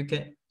thing. You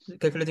can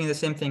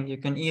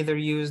either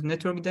use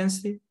network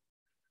density,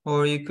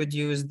 or you could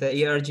use the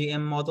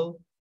ERGM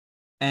model.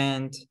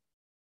 and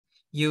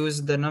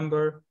use the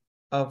number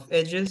of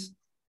edges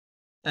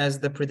as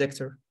the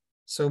predictor.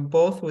 So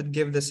both would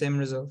give the same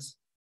results.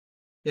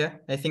 Yeah,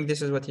 I think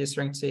this is what he's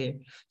trying to say here.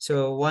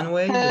 So one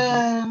way.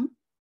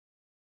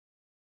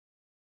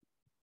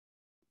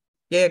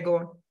 Yeah, go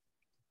on.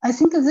 I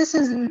think this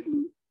is.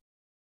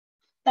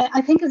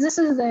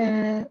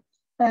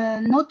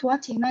 Not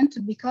what he meant,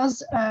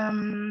 because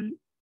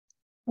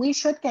we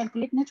should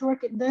calculate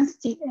network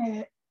density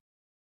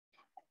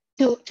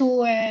to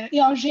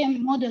ERGM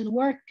model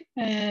work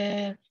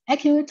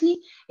accurately.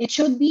 It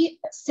should be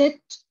set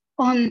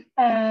on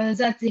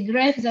that the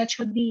graph that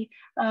should be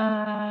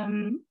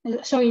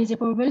the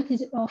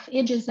probability of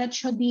edges that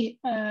should be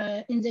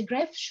in the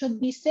graph should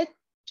be set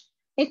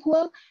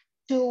equal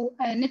to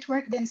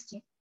network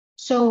density.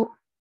 So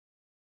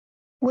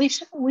we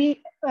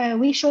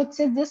should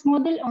set this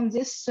model on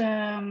this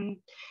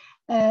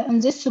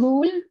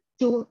rule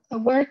to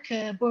work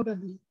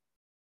probably.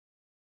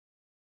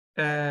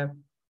 I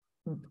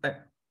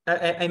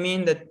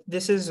mean that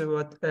this is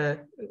what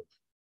the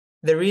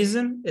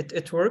reason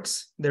it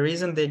works. The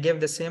reason they give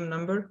the same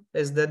number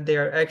is that they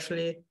are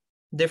actually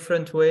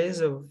different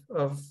ways of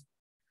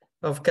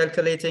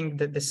calculating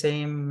the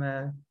same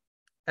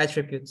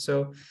attribute.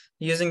 So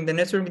using the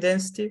network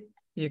density,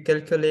 you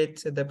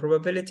calculate the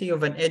probability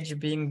of an edge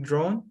being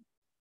drawn,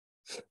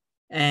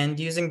 and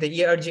using the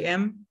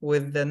ERGM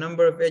with the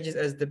number of edges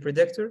as the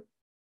predictor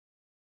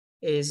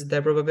is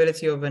the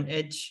probability of an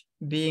edge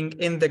being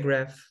in the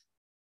graph.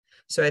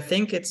 So I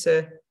think it's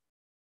a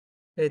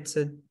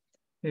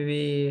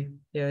maybe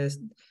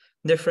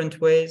different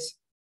ways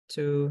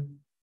to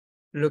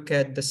look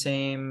at the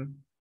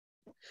same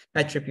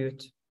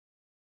attribute.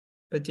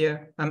 But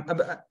yeah,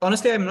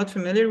 honestly, I'm not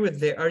familiar with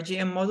the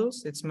RGM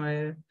models. It's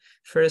my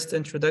first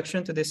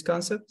introduction to this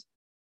concept,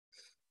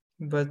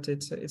 but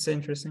it's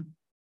interesting.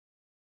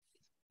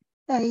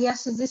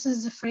 Yes, this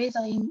is the phrase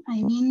I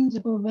mean. The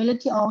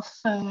probability of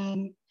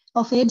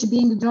edge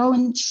being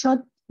drawn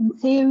should, in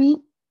theory,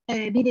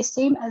 be the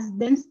same as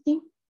density.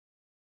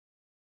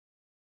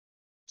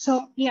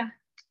 So yeah,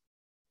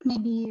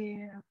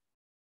 maybe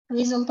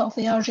result of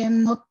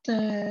ERGM, not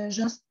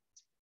just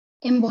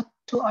input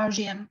to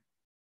RGM.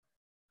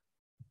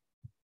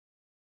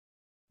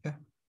 Yeah.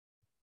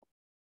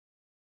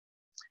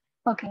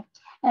 Okay,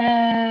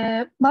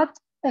 but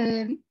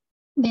the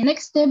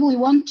next step, we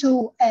want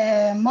to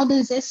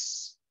model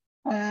this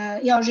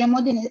ERGM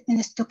model in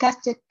a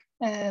stochastic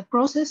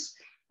process,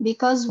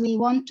 because we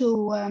want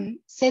to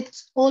set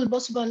all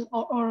possible,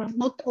 or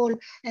not all,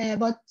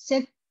 but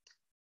set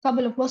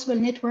couple of possible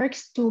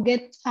networks to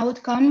get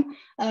outcome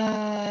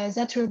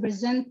that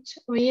represent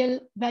real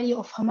value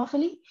of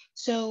homophily.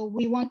 So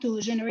we want to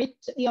generate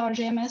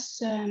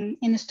ERGMS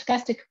in a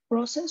stochastic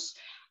process.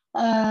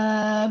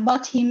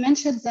 But he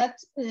mentioned that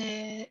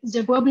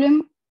the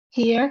problem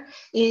here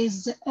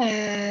is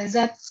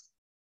that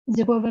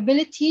the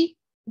probability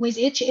with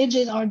each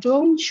edges are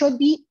drawn should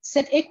be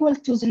set equal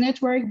to the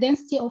network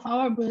density of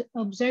our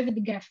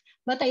observed graph.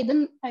 But I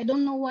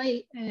don't know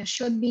why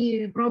should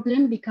be a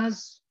problem,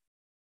 because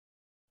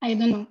I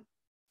don't know.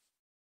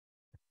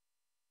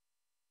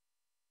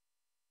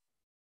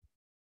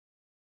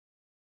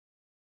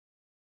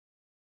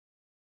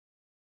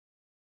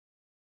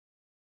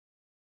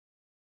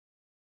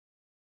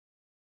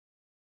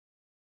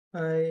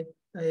 I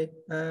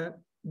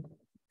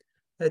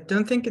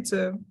don't think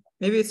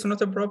maybe it's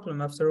not a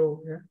problem after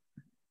all. Yeah,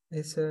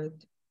 it's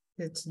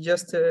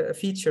just a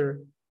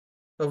feature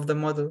of the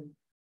model.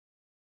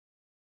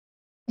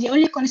 The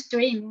only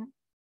constraint.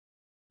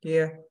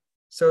 Yeah.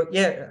 So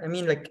yeah, I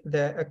mean, like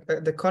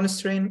the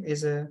constraint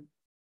is a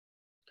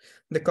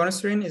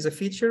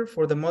feature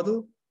for the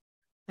model,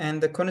 and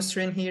the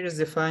constraint here is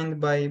defined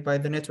by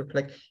the network.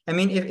 Like, I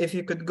mean, if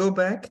you could go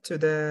back to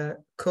the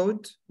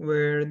code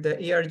where the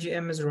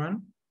ERGM is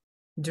run,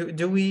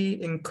 do we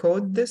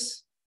encode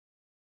this?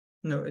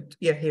 No,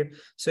 here.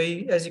 So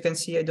as you can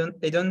see, I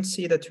don't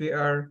see that we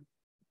are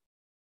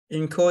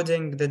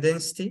encoding the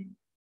density,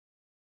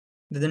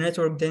 the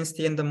network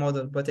density in the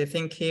model, but I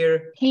think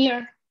here.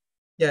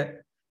 Yeah,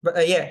 but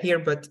here,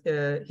 but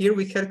here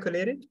we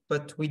calculate it,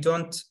 but we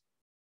don't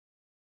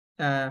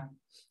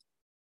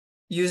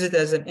use it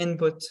as an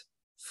input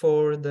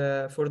for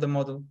the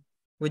model.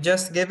 We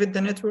just give it the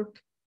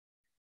network,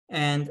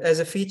 and as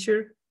a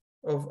feature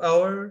of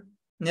our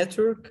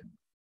network,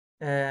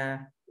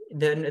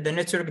 the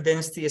network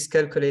density is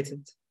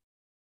calculated.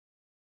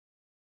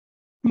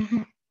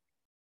 Mm-hmm.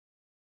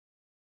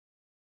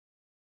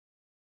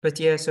 But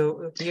yeah,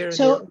 so here.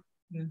 So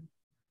yeah.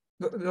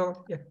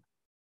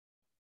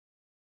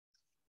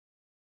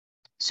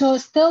 So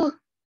still,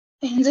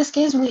 in this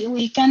case,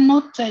 we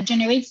cannot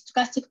generate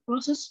stochastic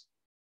process.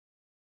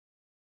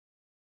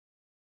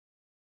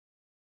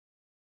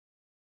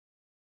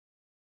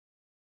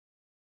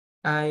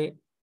 No,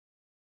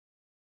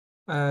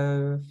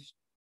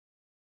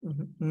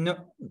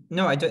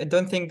 I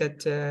don't think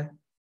that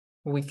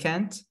we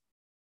can't,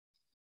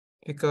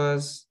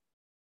 because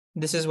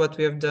this is what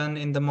we have done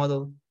in the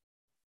model.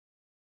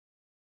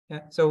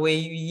 Yeah, so we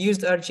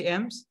used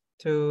RGMs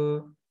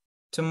to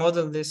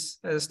model this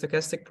as a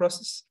stochastic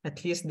process.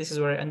 At least this is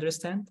what I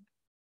understand.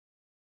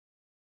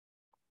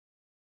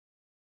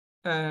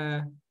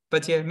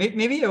 But yeah,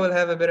 maybe I will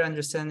have a better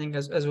understanding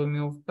as we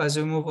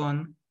move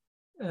on.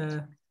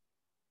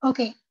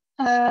 Okay.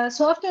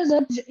 So after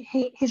that,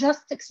 he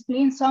just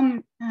explained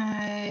some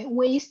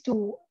ways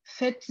to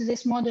fit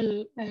this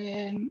model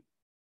and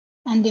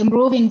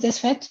improving this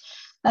fit.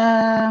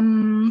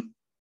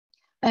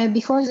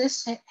 Before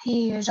this,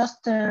 he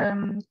just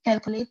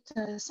calculate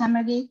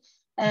summary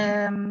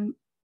and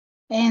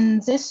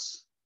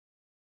this.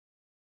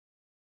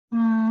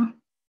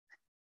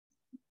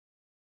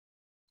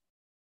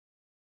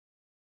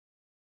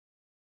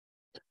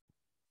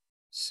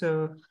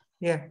 So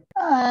yeah.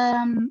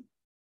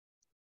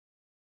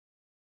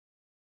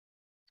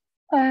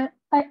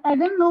 I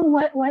don't know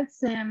what's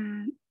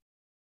the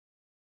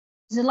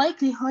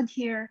likelihood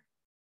here.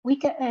 We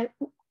can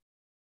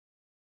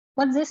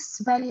what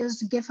these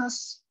values give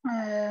us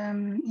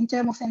in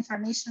terms of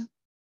information.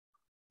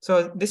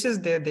 So this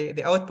is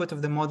the output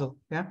of the model,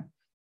 yeah.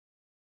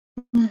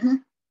 Mm-hmm.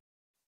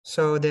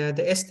 So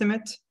the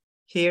estimate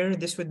here,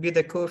 this would be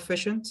the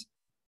coefficient,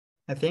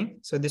 I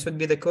think. So this would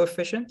be the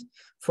coefficient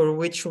for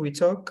which we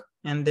talk,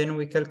 and then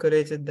we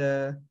calculated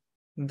the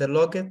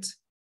logit,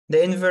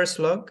 the inverse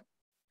log,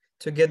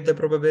 to get the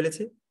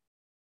probability.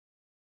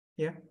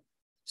 Yeah.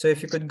 So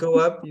if you could go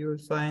up, you will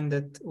find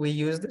that we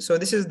used. So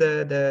this is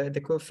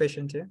the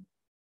coefficient, yeah.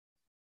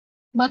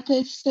 But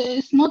it's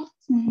not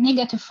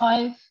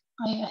 -5,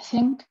 I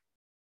think.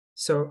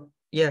 So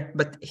yeah,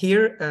 but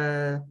here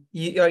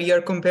you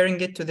are comparing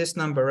it to this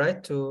number,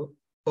 right? To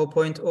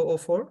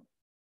 0.004.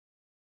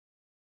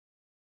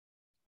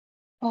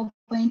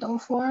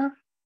 0.04.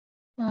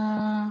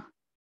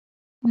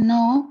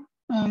 No.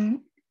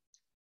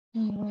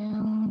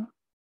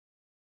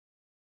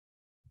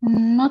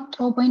 Not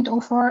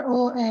 0.04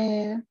 or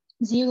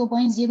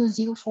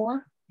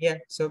 0.004. Yeah.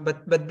 So,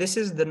 but this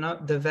is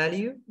the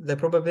value, the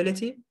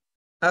probability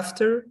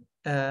after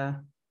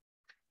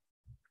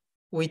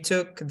we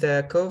took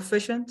the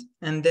coefficient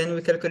and then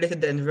we calculated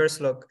the inverse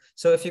log.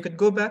 So if you could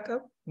go back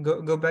up,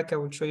 go back, I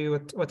will show you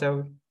what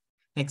I'm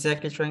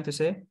exactly trying to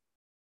say.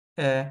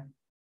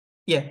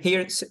 Yeah,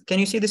 here, can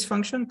you see this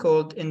function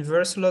called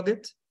inverse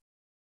logit?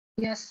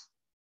 Yes.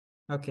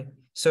 Okay,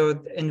 so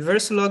the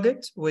inverse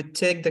logit would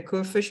take the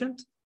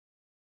coefficient.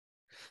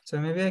 So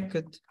maybe I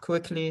could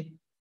quickly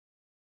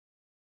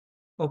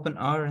open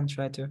R and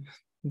try to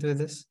do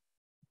this.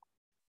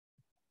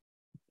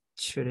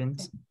 It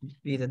shouldn't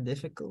be that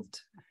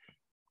difficult.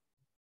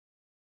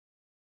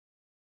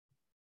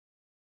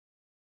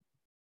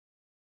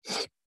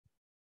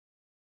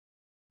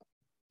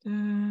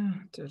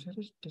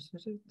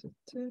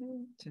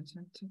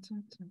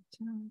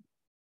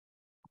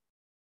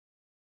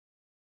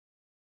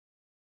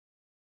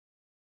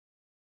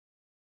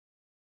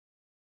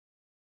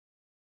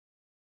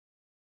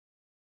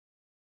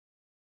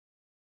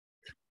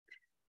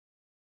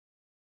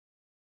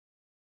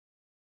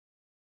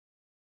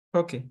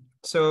 Okay,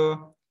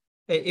 so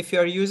if you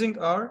are using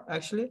R,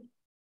 actually,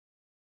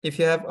 if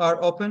you have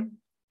R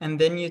open and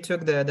then you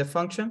took the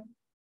function,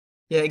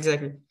 yeah,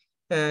 exactly.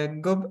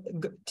 Go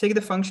take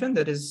the function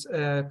that is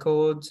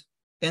called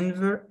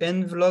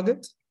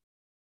envlogit.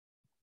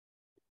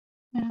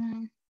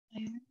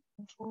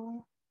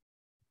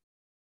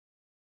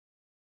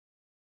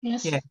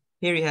 Yes. Yeah,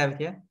 here you have it.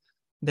 Yeah,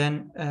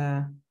 then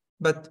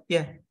but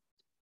yeah,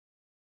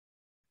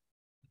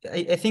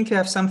 I think you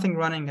have something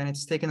running and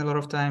it's taken a lot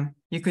of time.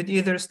 You could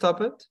either stop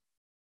it,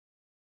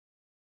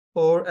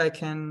 or I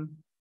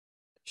can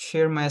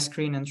share my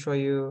screen and show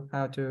you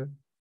how to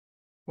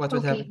what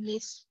would happen. Okay,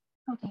 please.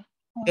 Okay.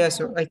 Yeah,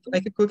 so I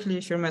could quickly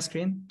share my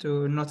screen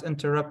to not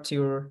interrupt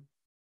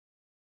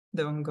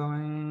the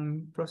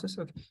ongoing process.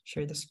 Okay,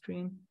 share the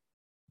screen.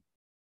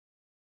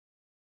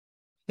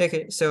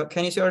 Okay, so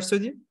can you see our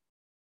studio?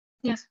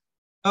 Yes.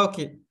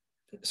 Okay,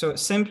 so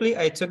simply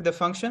I took the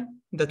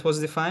function that was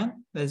defined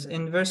as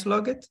inverse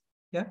logit,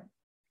 yeah,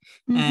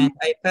 and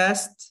I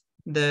passed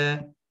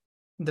the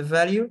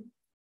value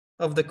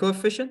of the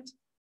coefficient,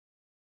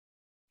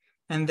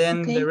 and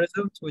then the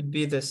result would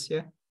be this,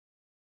 yeah.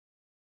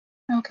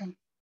 Okay.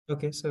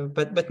 Okay, so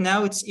but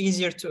now it's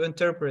easier to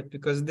interpret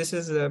because this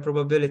is a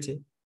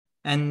probability,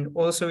 and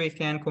also we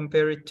can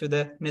compare it to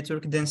the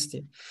network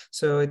density.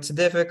 So it's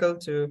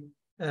difficult to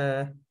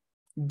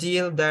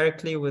deal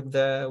directly with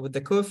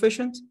the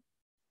coefficient,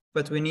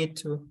 but we need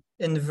to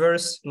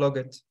inverse log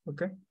it.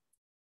 Okay.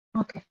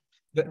 Okay.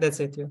 That's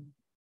it. Yeah.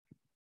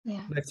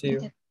 Yeah. Back to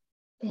you.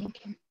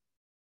 Thank you.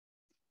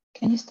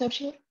 Can you stop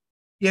here?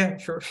 Yeah,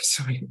 sure.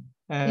 Sorry.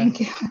 Thank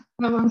you.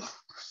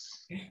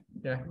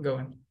 Yeah, go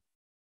on.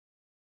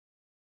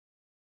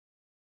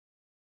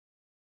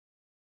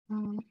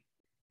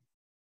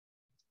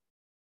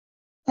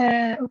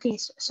 Okay,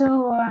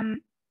 so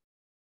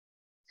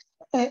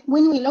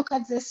when we look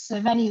at this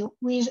value,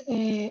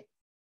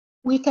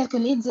 we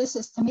calculate this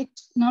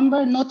estimate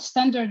number, not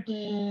standard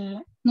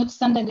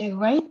error,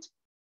 right?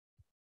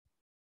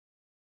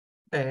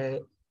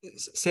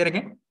 Say it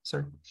again.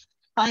 Sorry.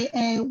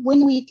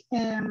 when we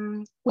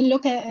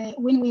look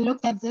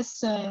at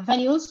this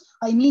values,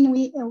 I mean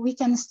we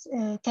can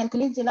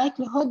calculate the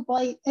likelihood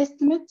by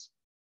estimate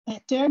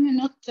term,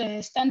 not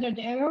standard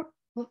error,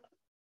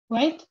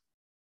 right?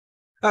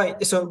 All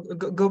right. So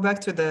go back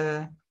to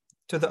the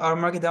R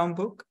Markdown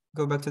book.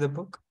 Go back to the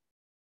book.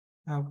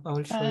 I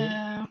will show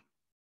you.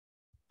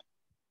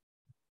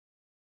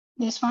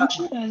 This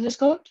function, this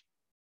code.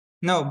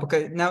 No,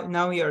 because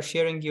now you are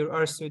sharing your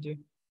RStudio.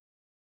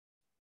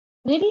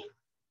 Really?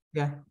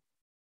 Yeah.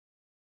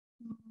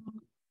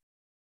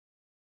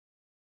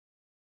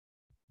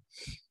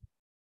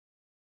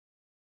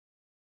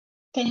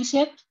 Can you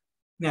see it?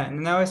 Yeah,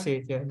 now I see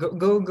it. Yeah,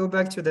 go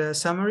back to the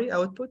summary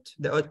output,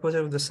 the output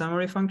of the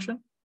summary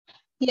function.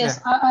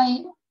 Yes, yeah.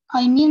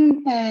 I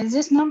mean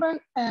this number.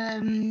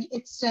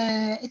 It's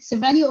a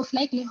value of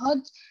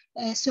likelihood.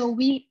 So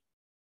we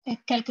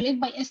calculate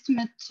by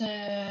estimate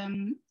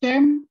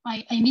term.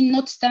 I mean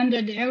not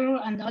standard error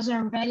and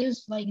other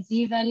values like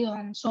z value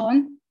and so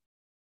on.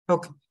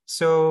 Okay,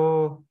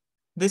 so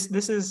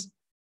this is.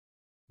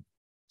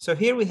 So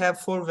here we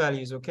have 4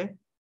 values. Okay.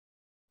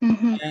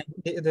 Mm-hmm.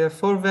 And the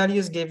 4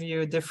 values give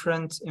you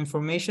different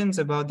informations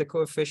about the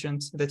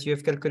coefficients that you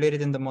have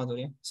calculated in the model.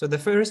 Yeah. So the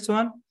first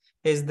one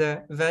is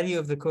the value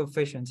of the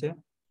coefficient. Yeah.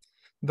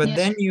 But yes.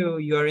 then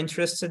you are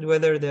interested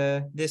whether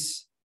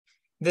this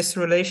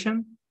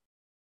relation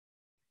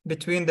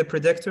between the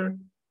predictor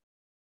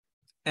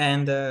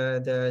and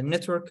the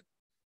network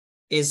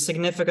is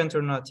significant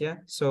or not. Yeah.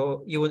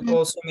 So you would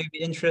also may be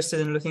interested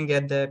in looking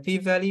at the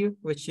p-value,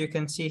 which you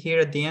can see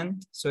here at the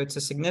end. So it's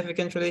a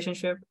significant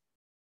relationship.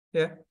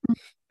 Yeah.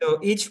 So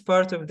each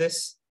part of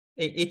this,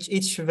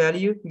 each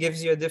value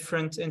gives you a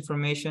different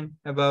information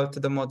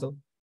about the model,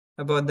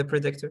 about the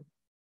predictor.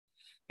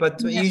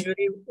 But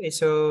usually,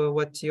 so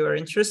what you are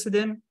interested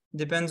in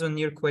depends on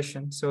your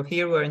question. So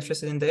here we're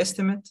interested in the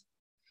estimate,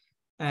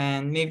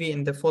 and maybe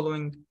in the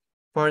following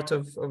part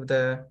of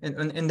the,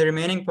 in the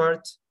remaining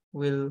part,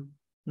 we'll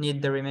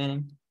need the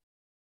remaining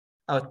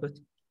output.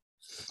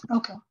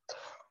 Okay.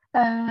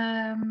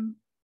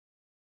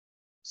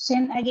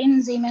 Then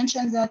again, they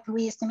mentioned that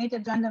we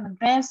estimated random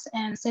address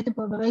and set a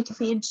probability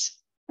of each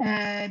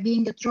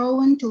being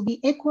drawn to be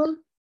equal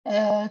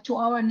to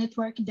our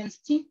network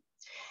density.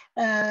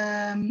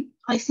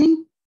 I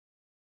think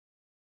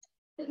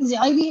the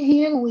idea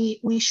here,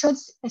 we should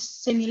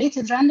simulate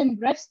random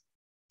graphs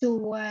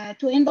to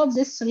end up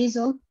this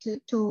result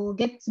to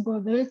get the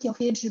probability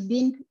of each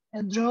being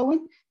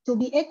drawn to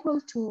be equal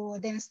to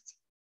density,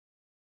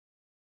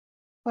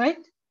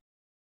 right?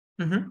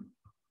 Mm-hmm.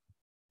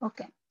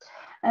 Okay.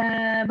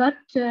 But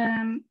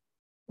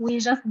we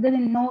just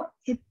didn't know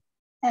it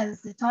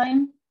at the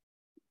time.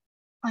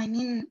 I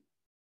mean,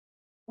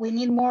 we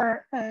need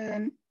more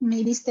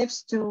maybe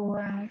steps to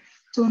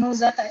know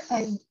that.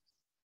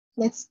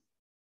 Let's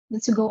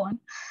go on.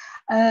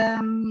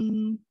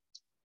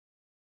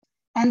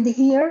 And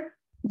here,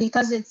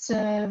 because it's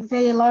a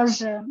very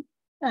large,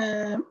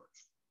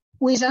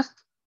 we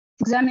just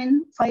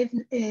examine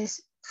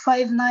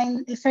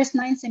first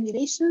 9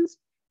 simulations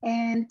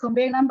and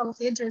compare number of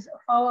edges of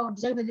our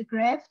observed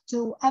graph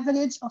to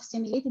average of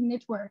simulated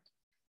network.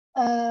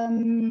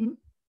 I'm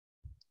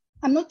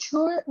not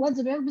sure what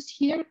the purpose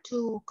here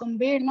to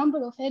compare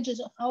number of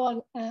edges of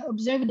our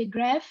observed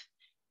graph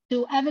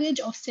to average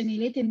of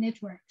simulated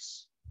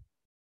networks.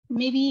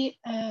 Maybe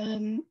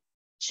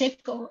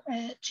check of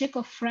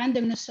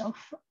randomness of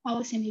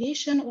our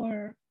simulation,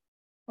 or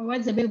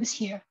what's the purpose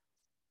here?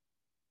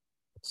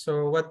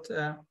 So what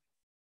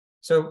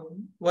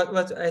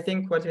I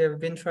think what we have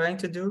been trying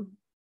to do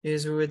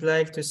is we would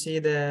like to see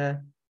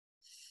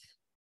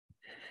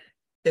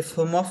if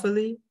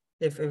homophily,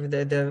 if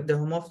the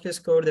homophily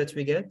score that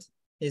we get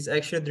is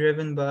actually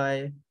driven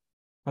by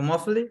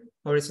homophily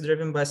or it's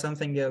driven by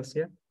something else.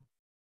 Yeah.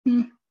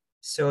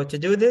 So to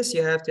do this,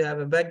 you have to have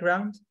a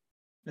background,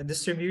 a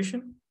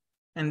distribution,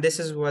 and this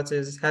is what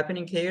is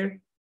happening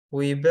here.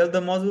 We build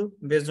a model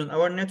based on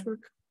our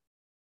network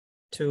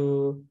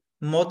to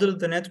model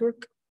the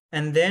network,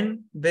 and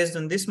then based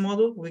on this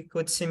model, we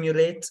could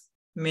simulate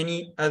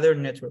many other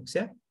networks.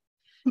 Yeah.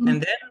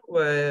 And then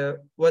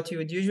what you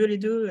would usually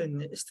do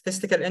in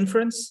statistical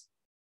inference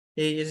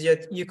is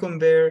that you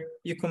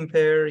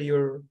compare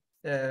your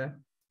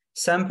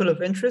sample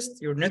of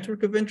interest, your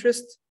network of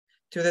interest,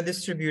 to the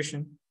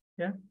distribution.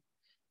 Yeah.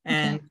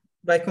 And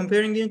by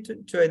comparing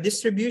it to a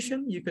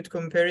distribution, you could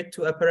compare it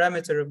to a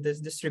parameter of this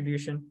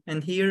distribution.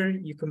 And here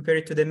you compare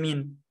it to the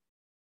mean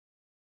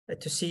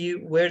to see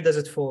where does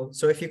it fall.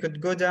 So if you could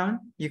go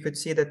down, you could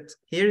see that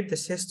here,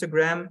 this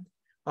histogram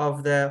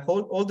of the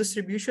all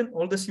distribution,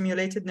 all the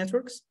simulated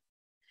networks.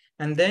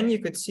 And then you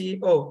could see,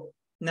 oh,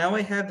 now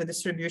I have the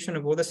distribution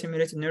of all the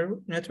simulated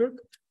network.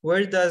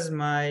 Where does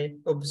my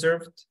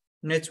observed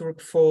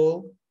network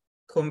fall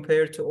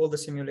compared to all the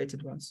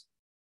simulated ones?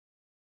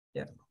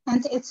 Yeah.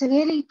 And it's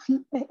really,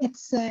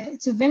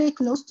 it's very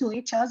close to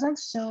each other.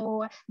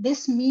 So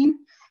this means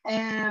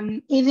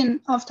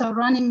even after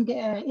running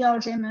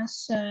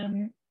ERGM's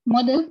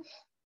model,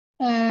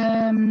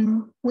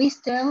 we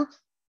still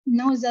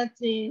know that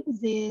the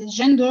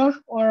gender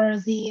or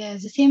the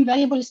same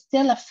variable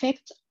still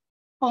affect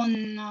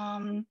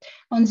on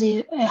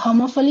the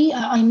homophily.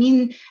 I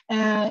mean,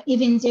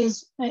 even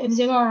if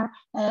there are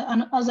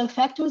other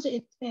factors,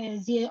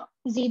 they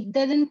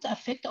didn't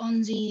affect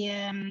on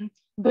the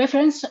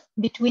preference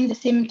between the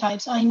same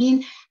types. I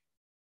mean,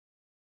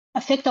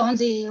 affect on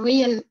the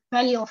real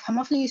value of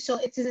homophily. So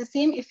it's the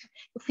same if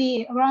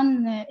we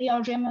run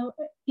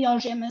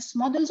ERGMS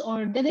models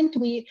or didn't.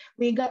 We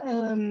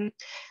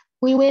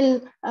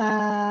will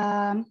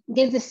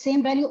get the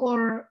same value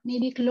or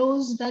maybe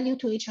close value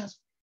to each other.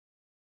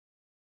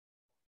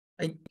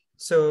 I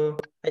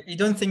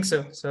don't think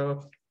so.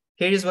 So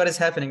here is what is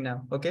happening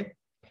now, okay?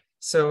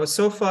 So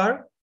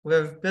far, we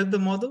have built the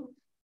model.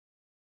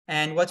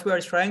 And what we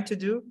are trying to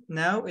do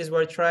now is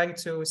we're trying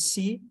to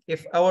see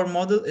if our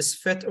model is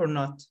fit or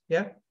not,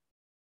 yeah?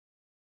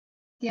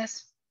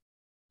 Yes.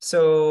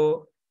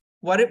 So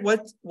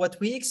what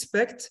we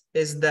expect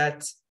is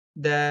that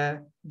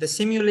the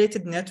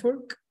simulated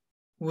network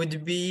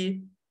would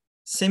be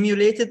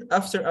simulated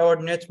after our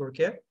network,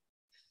 yeah?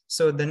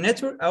 So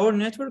our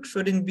network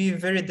shouldn't be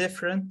very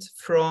different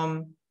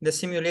from the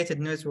simulated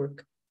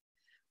network.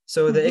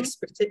 So the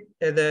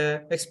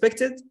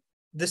expected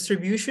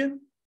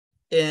distribution,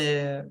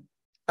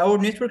 our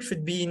network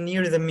should be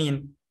near the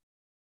mean.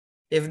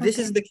 If this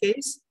is the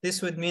case,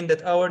 this would mean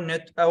that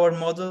our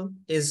model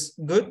is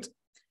good,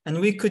 and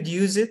we could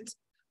use it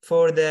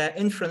for the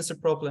inference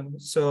problem.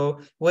 So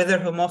whether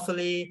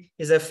homophily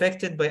is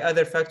affected by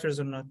other factors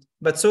or not.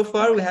 But so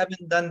far, we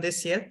haven't done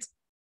this yet,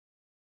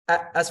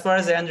 as far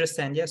as I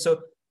understand. Yeah.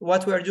 So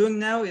what we're doing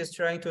now is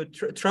trying to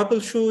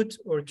troubleshoot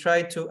or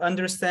try to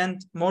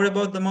understand more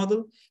about the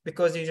model,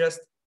 because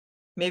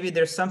maybe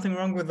there's something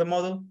wrong with the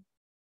model.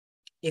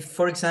 If,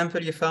 for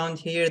example, you found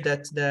here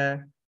that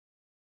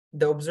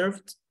the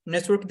observed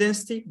network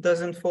density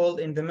doesn't fall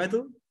in the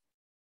middle,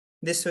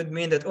 this would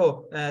mean that,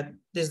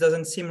 this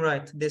doesn't seem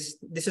right. This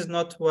is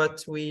not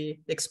what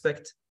we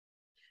expect.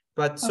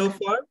 But so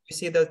far, we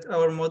see that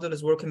our model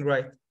is working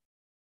right.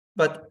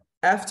 But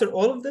after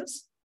all of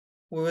this,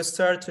 we will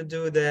start to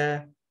do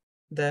the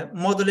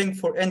modeling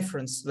for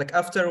inference. Like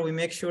after we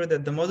make sure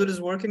that the model is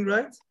working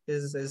right,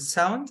 is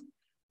sound,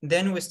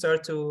 then we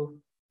start to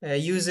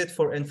use it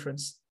for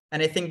inference.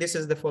 And I think this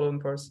is the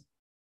following course.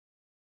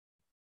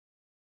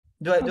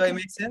 Do I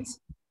make sense?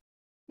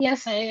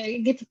 Yes, I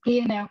get it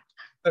clear now.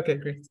 Okay,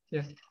 great.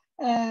 Yeah.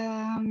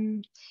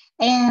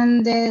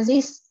 And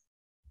this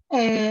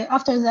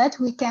after that,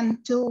 we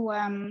can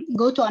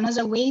go to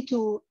another way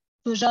to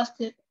just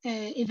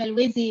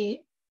evaluate the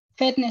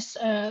fitness,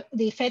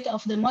 the fit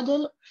of the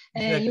model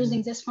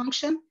using this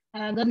function,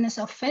 goodness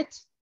of fit.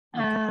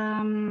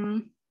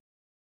 And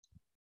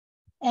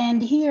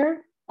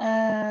here,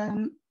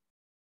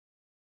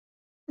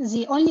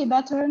 the only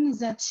pattern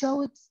that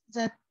showed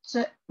that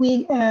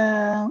we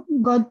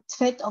got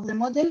fit of the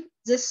model,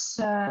 this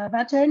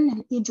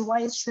pattern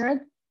edgewise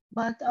shared,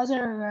 but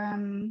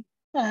other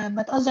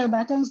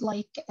patterns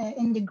like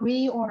in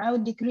degree or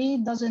out degree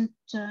doesn't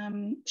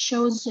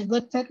shows a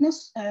good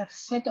fitness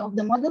fit of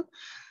the model.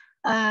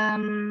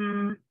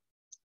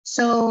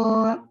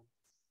 So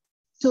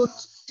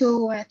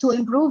to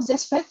improve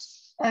this fit,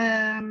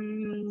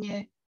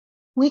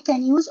 we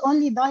can use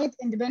only diet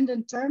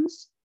independent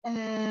terms.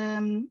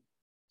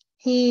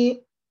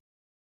 He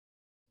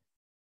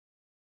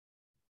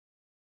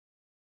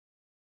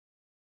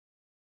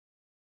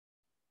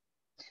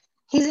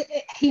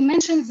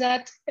mentions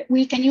that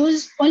we can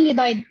use only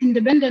diet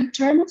independent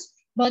terms,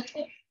 but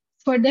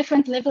for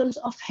different levels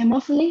of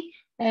homophily.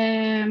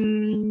 I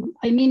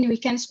mean, we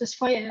can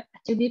specify a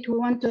attribute we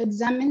want to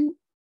examine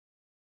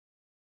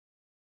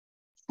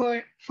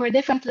for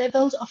different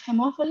levels of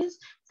homophilies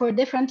for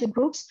different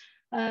groups,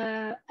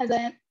 as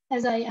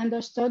I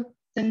understood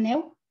them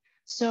now.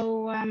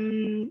 So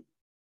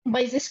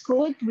by this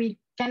code, we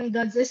can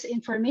get this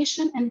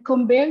information and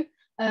compare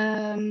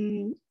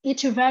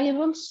each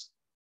variables.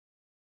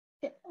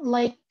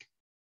 Like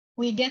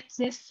we get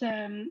this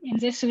in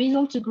this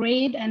result,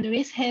 grade and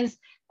race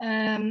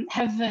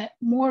have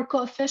more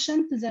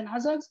coefficient than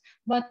others.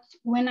 But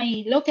when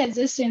I look at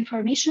this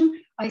information,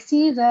 I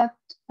see that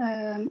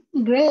the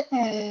grade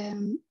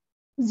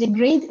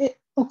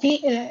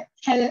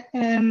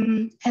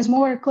has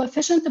more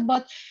coefficient,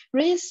 but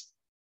race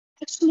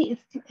actually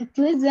it's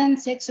less than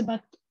 6.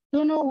 But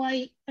don't know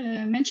why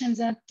mention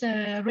that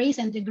race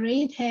and the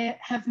grade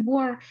have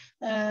more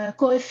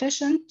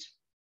coefficient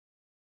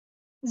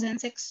than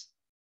 6.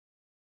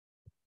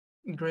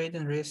 Grade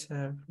and race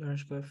have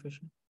large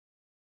coefficient.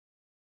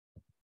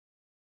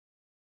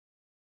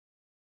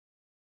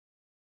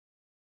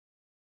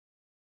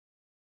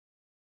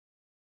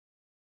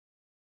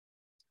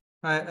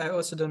 I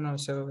also don't know.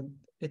 So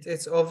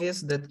it's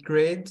obvious that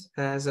grade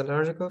has a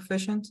larger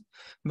coefficient,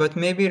 but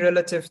maybe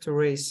relative to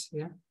race,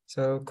 yeah?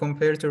 So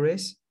compared to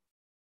race,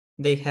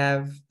 they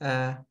have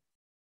a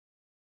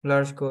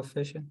large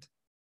coefficient.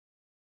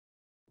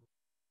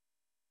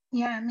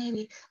 Yeah,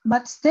 maybe,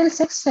 but still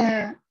 6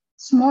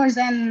 is more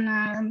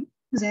than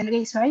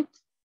race, right?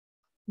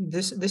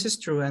 This is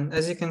true, and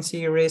as you can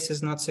see, race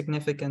is not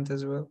significant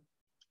as well.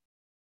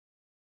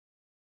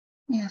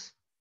 Yes.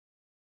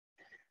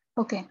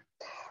 Okay.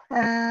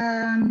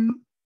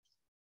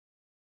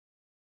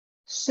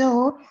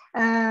 So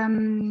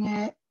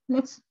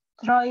let's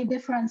try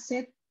different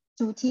set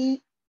to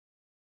T.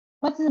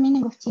 What's the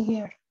meaning of T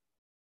here?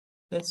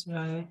 Let's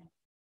try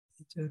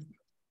to.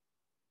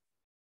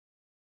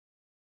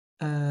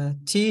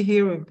 T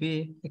here would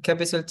be a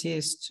capital T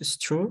is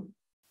just true.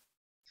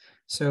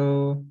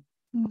 So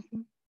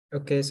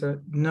okay, so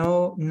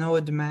no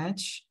node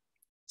match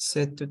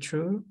set to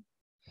true.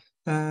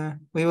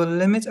 We will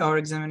limit our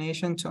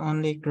examination to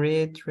only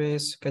grade,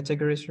 race,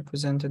 categories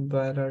represented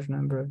by a large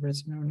number of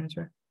words in our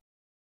network.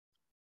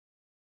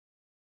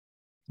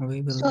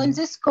 So in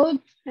this code,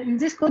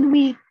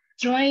 we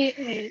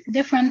try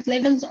different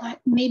levels,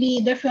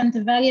 maybe different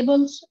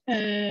variables,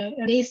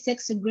 race,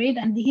 sex, grade,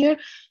 and here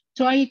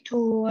try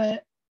to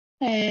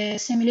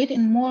simulate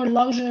in more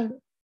larger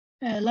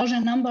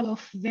number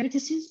of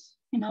vertices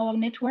in our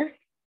network.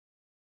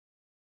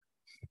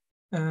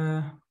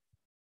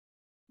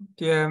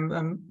 Yeah.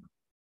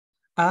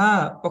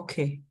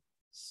 Okay.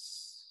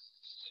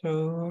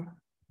 So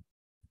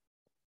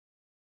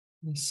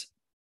let's see.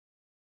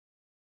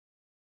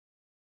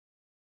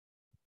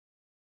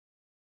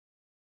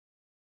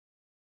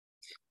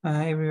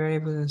 Every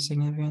variable is a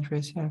significant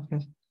race. Yeah,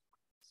 okay.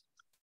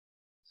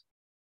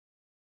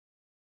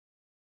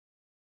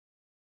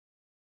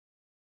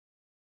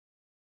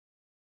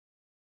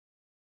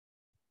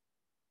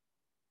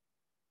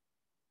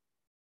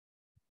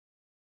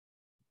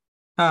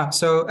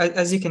 So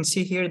as you can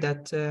see here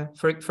that,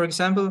 for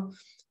example,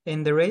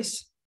 in the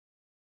race,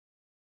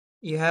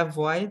 you have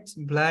white,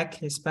 black,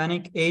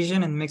 Hispanic,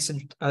 Asian, and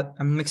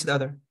mixed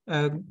other.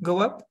 Go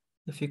up,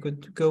 if you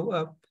could go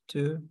up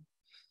to,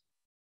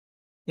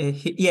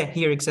 yeah,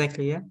 here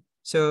exactly, yeah.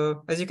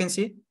 So as you can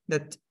see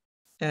that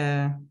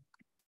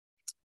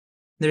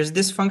there's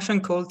this function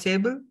called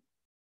table,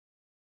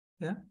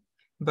 yeah,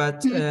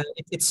 but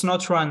it's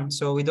not run,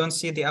 so we don't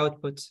see the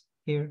output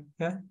here,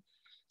 yeah.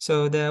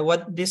 So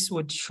what this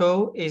would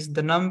show is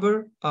the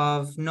number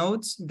of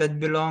nodes that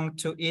belong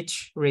to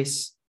each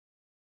race.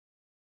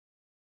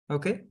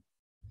 Okay.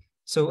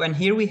 So, and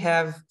here we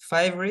have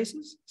 5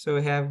 races. So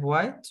we have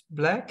white,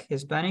 black,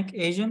 Hispanic,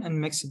 Asian, and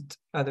mixed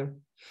other.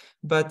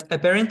 But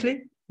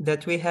apparently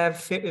that we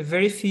have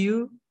very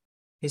few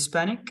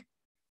Hispanic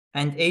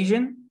and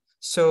Asian.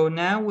 So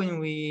now when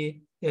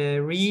we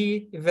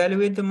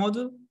re-evaluate the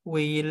model,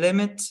 we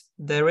limit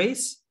the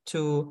race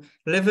to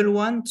level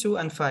 1, 2,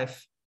 and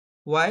 5.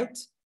 White,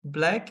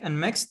 black, and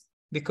mixed,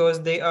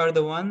 because they are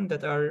the ones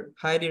that are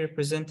highly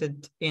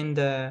represented in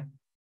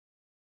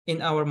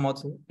our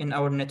model, in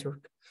our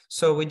network.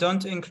 So we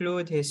don't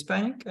include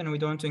Hispanic and we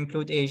don't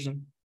include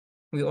Asian.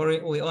 We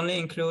only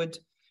include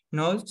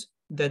nodes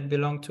that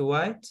belong to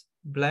white,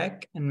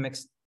 black, and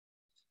mixed.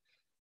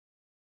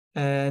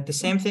 The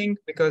same thing,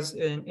 because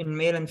in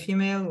male and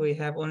female, we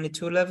have only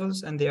 2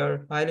 levels and they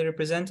are highly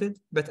represented.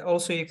 But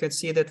also you can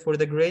see that for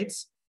the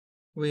grades,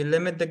 we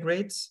limit the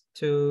grades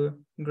to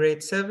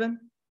grade 7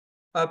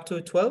 up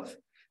to 12,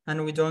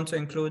 and we don't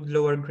include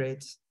lower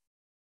grades.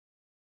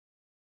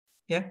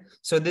 Yeah,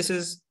 so this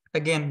is,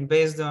 again,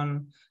 based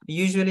on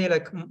usually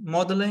like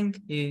modeling.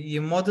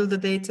 You model the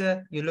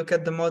data, you look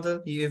at the model,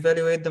 you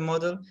evaluate the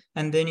model,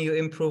 and then you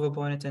improve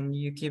upon it, and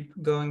you keep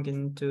going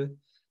into,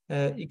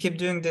 you keep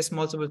doing this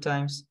multiple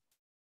times.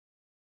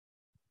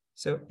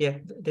 So yeah,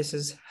 this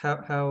is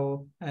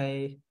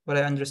what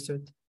I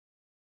understood.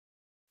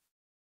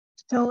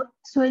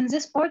 So in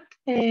this part,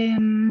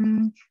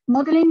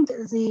 modeling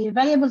the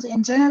variables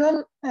in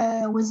general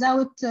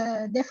without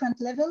different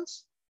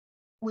levels,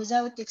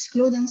 without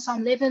excluding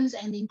some levels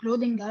and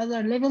including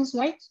other levels,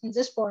 right? In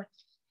this part.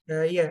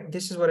 Yeah,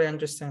 this is what I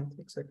understand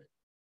exactly.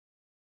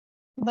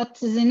 But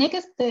the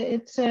next,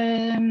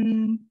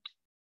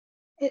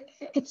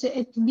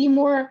 it be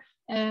more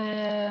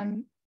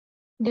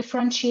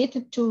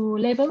differentiated to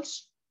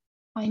levels.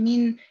 I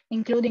mean,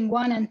 including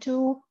 1 and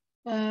 2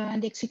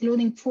 and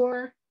excluding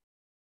 4.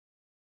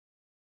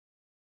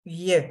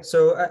 Yeah,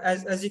 so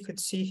as you could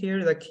see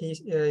here, like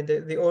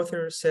the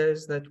author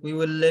says that we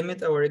will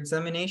limit our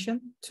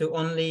examination to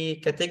only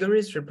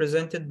categories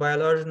represented by a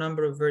large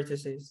number of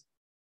vertices.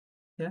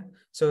 Yeah,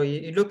 so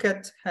you look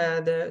at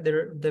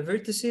the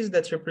vertices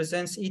that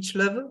represents each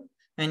level,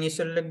 and you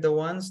select the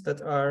ones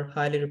that are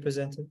highly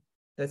represented.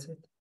 That's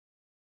it.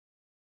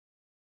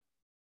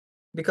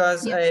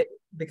 Because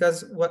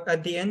what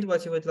at the end,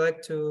 what you would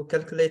like to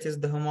calculate is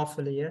the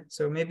homophily. Yeah,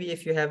 so maybe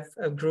if you have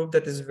a group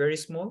that is very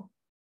small,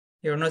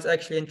 you're not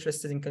actually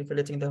interested in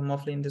calculating the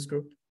homophily in this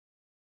group.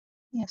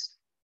 Yes.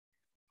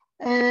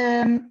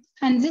 And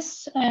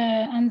this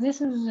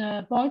is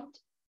part.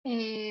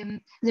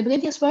 The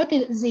previous part,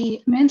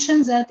 they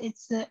mentioned that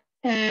it's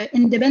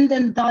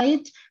independent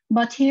diet,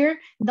 but here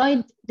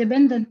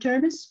diet-dependent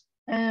terms,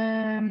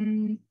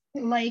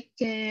 like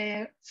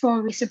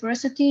for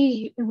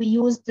reciprocity, we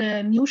used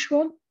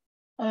mutual,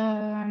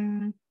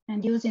 and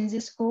using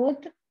this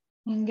code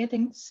and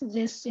getting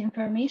this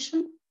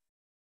information.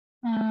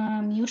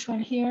 mutual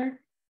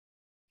here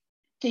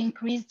to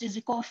increase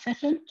the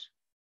coefficient,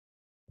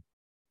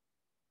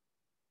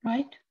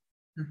 right?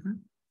 Mm-hmm.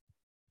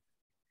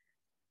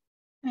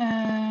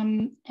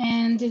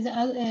 And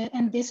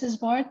this is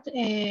part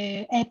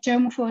a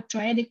term for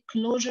triadic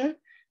closure.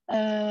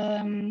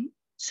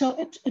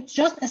 So it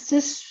just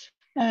assists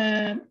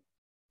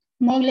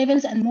more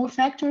levels and more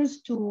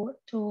factors to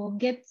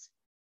get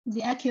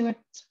the accurate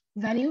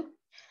value.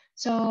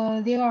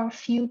 So there are a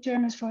few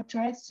terms for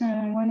triads.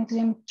 One of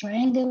them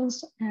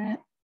triangles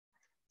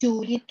to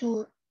lead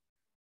to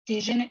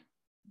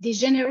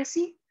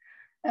degeneracy.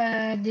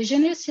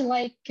 Degeneracy,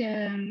 like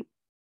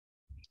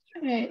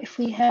if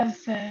we have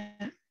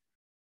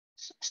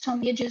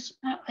some edges,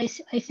 I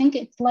think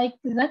it's like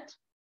that,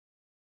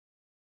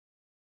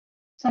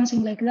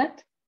 something like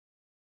that.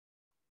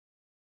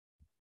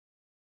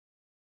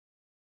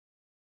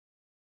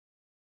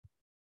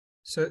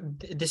 So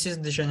this is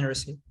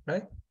degeneracy,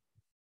 right?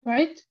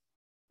 Right?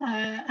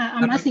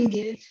 I'm asking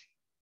you.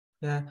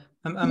 Yeah,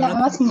 I'm Yeah, not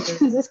I'm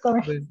asking this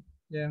correct.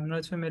 I'm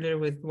not familiar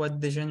with what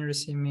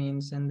degeneracy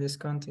means in this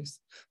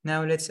context.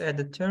 Now let's add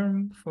a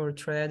term for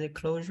triadic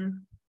closure.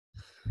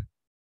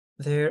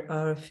 There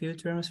are a few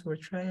terms for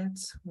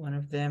triads. One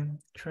of them,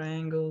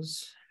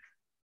 triangles,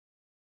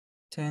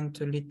 tend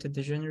to lead to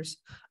degeneracy.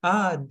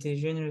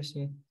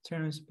 Degeneracy.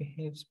 Terms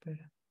behaves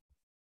better.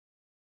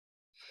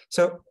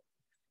 So,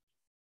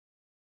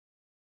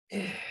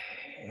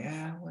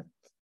 yeah, what?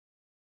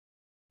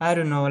 I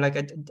don't know. Like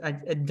I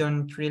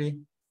don't really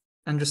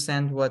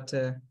understand what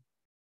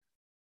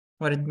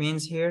it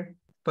means here.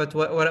 But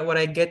what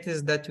I get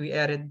is that we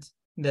added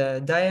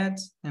the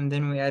dyads and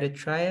then we added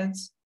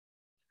triads.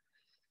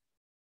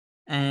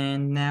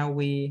 And now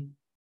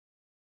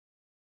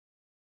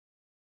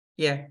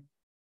yeah,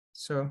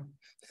 so.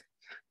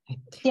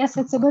 Yes,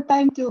 it's a good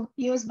time to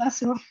use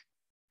bathroom.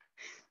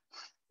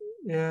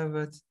 Yeah,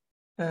 but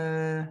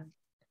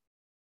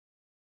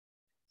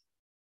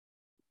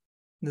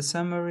the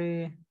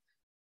summary,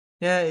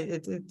 yeah,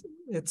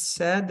 it's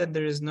sad that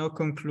there is no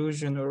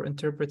conclusion or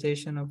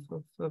interpretation of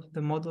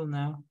the model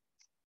now.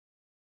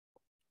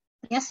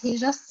 Yes, he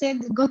just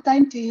said good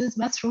time to use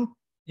bathroom.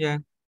 Yeah,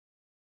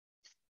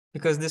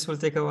 because this will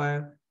take a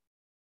while.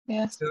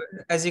 Yeah. So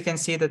as you can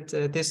see that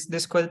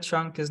this code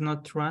chunk is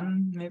not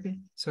run,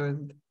 maybe. So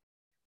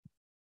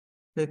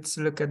let's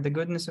look at the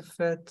goodness of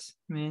it.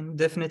 I mean,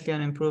 definitely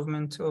an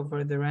improvement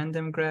over the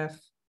random graph.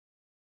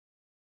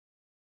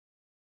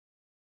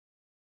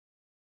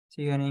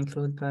 So you can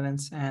include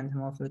balance and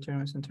homophily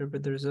terms,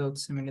 interpret the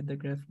results, simulate the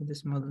graph with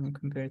this model and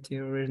compare it to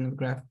your original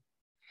graph.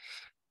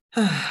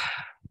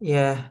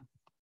 Yeah.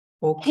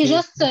 Okay.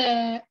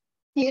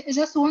 He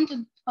just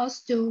wanted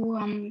us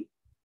to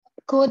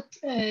code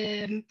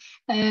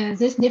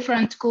this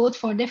different code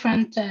for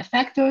different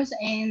factors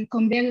and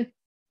compare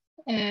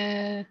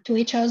to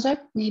each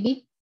other,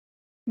 maybe.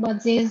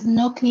 But there's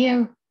no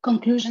clear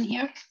conclusion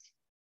here.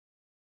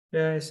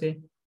 Yeah, I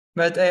see.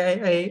 But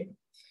I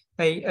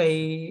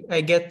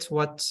get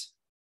what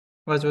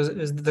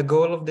is the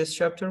goal of this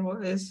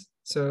chapter is.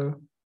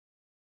 So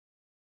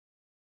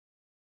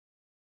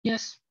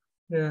Yes.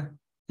 yeah,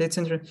 it's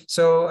interesting.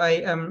 So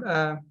I am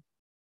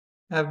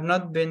have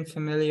not been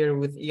familiar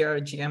with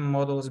ERGM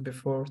models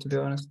before, to be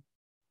honest.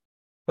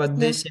 But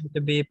they seem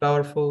to be a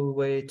powerful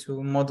way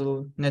to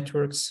model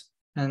networks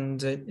and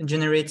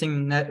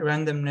generating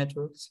random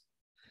networks.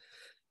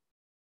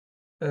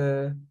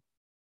 Yeah,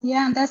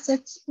 and that's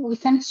it. We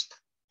finished.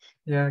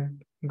 Yeah,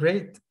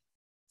 great.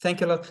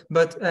 Thank you a lot.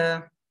 But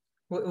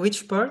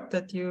which part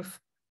that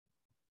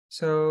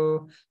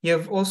so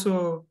you've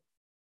also,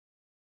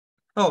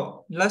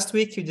 last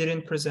week you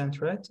didn't present,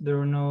 right? There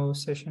were no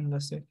session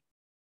last week.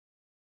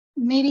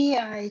 Maybe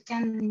I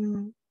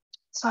can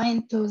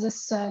sign to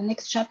this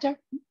next chapter.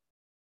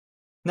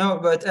 No,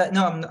 but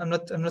no, I'm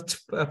not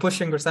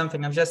pushing or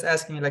something. I'm just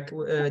asking, like,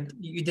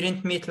 you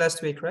didn't meet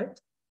last week, right?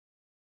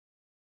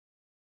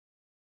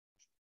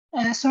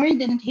 Sorry,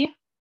 didn't hear.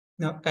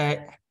 No,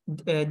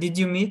 did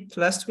you meet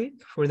last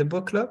week for the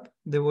book club?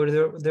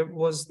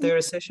 Was there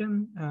a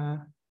session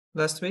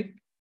last week?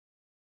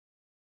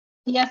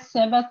 Yes,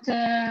 but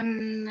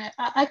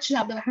actually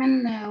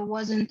Abdulrahman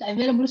wasn't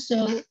available,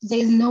 so there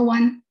is no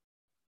one.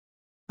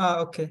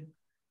 Okay.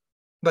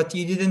 But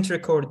you didn't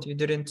record, you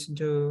didn't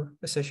do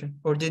a session,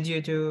 or did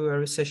you do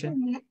a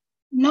session?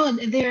 No,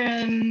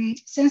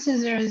 since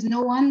there is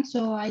no one,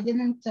 so I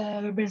didn't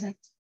represent.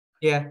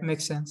 Yeah,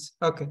 makes sense.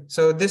 Okay,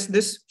 so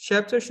this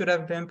chapter should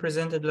have been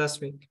presented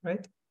last week,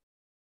 right?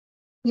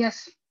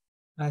 Yes.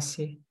 I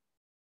see.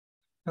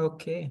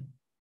 Okay.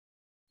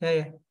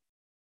 Yeah.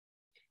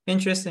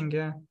 Interesting,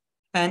 yeah.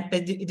 And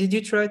did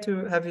you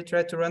have you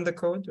tried to run the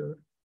code or?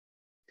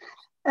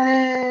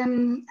 I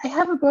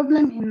have a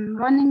problem in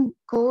running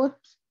code.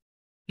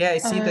 Yeah, I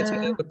see that you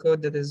have a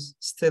code that is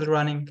still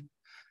running.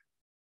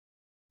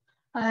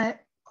 Many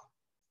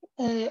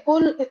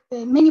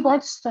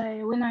parts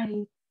when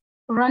I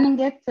running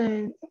it,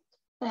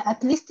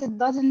 at least it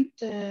doesn't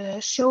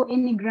show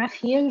any graph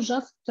here,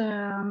 just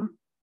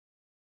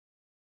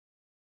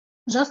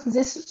Just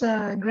this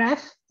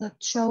graph that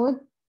showed.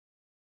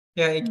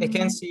 Yeah, I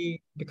can't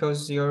see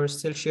because you're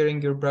still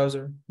sharing your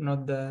browser,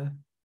 not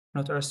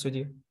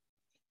RStudio.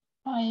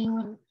 I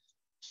will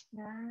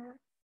share.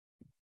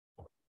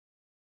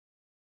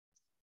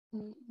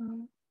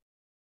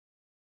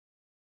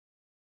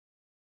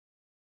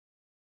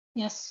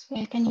 Yes,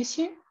 can you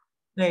see?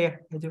 Yeah,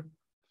 I do.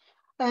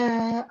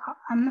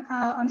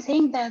 I'm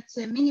saying that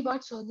many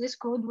parts of this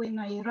code, when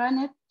I run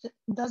it,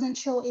 doesn't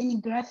show any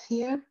graph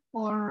here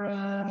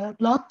or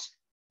plot.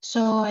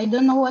 So I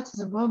don't know what's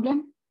the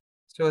problem.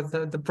 So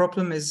the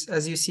problem is,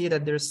 as you see,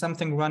 that there's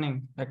something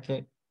running.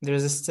 Okay,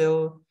 there's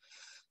still,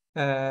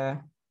 so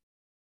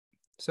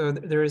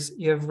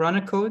you have run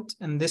a code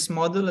and this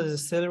model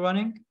is still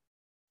running.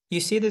 You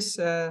see this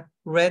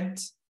red?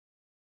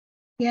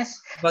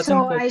 Yes, button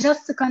so code? I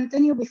just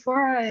continue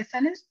before I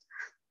finished.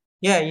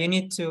 Yeah, you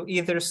need to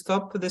either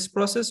stop this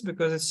process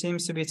because it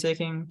seems to be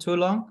taking too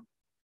long.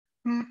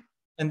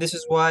 And this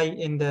is why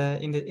in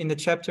the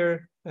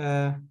chapter,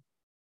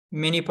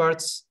 many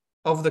parts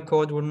of the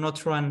code will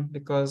not run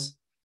because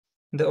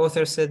the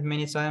author said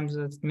many times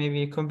that it may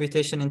be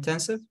computation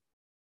intensive.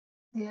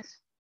 Yes.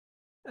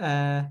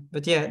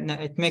 But yeah, no,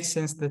 it makes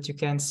sense that you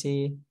can't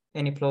see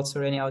any plots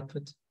or any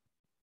output.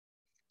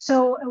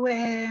 So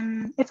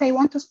if I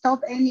want to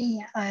stop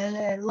any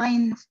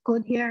line of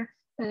code here,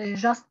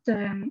 just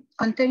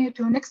continue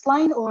to next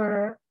line,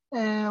 or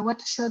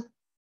what should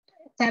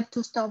tap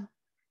to stop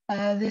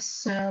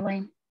this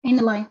line, any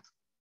line?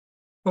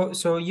 Oh,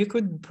 so you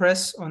could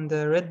press on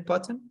the red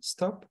button,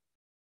 stop.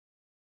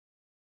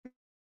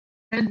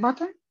 Red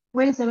button?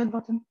 Where is the red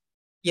button?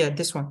 Yeah,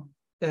 this one.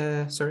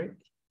 Sorry.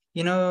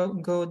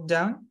 Go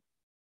down.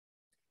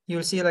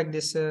 You'll see like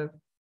this.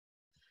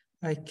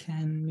 I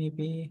can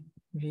maybe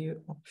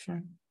view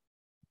option,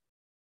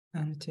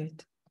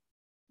 annotate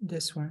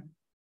this one.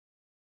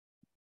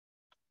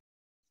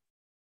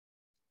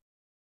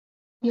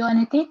 You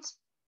annotate?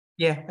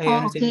 Yeah, I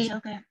annotate.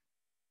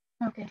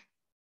 Okay.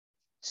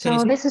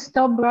 So this is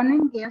stop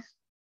running, yes.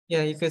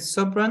 Yeah, you could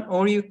stop run,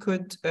 or you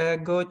could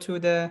go to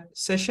the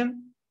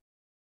session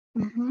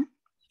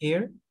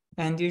here,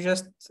 and you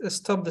just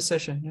stop the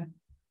session. Yeah,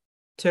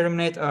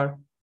 terminate R.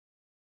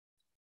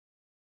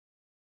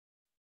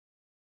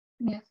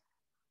 Yes.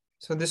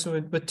 So this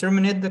would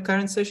terminate the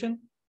current session,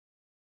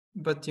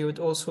 but you would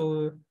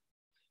also,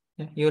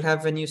 you will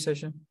have a new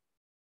session.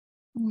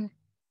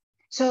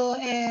 So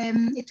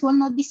it will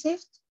not be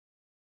saved?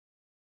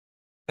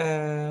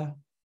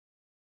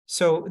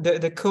 So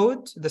the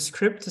code, the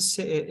script is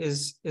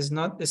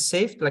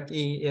saved. Like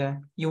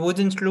you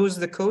wouldn't lose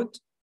the code,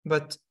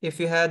 but if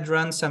you had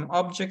run some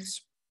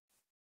objects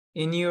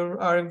in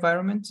your R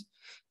environment,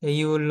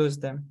 you will lose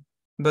them.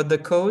 But the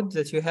code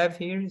that you have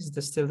here is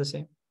still the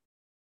same.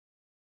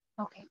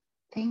 Okay,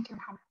 thank you,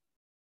 Mohammed.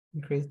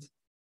 Great.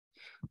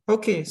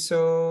 Okay,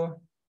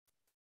 so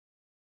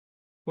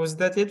was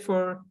that it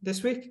for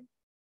this week?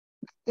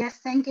 Yes,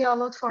 thank you a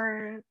lot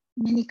for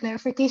many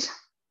clarifications.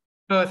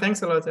 Oh,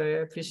 thanks a lot.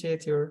 I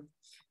appreciate your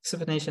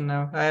explanation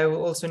now. I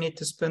will also need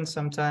to spend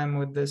some time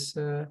with this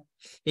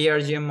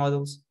ERGM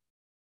models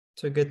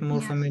to get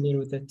more familiar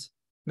with it.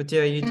 But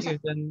yeah,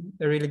 you've done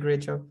a really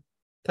great job.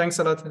 Thanks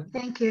a lot.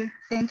 Thank you.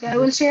 I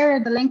will share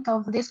the link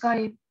of this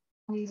guy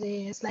on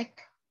the Slack.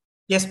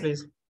 Yes,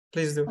 please.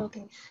 Please do.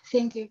 Okay,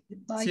 thank you.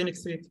 Bye. See you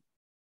next week.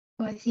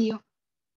 Bye, see you.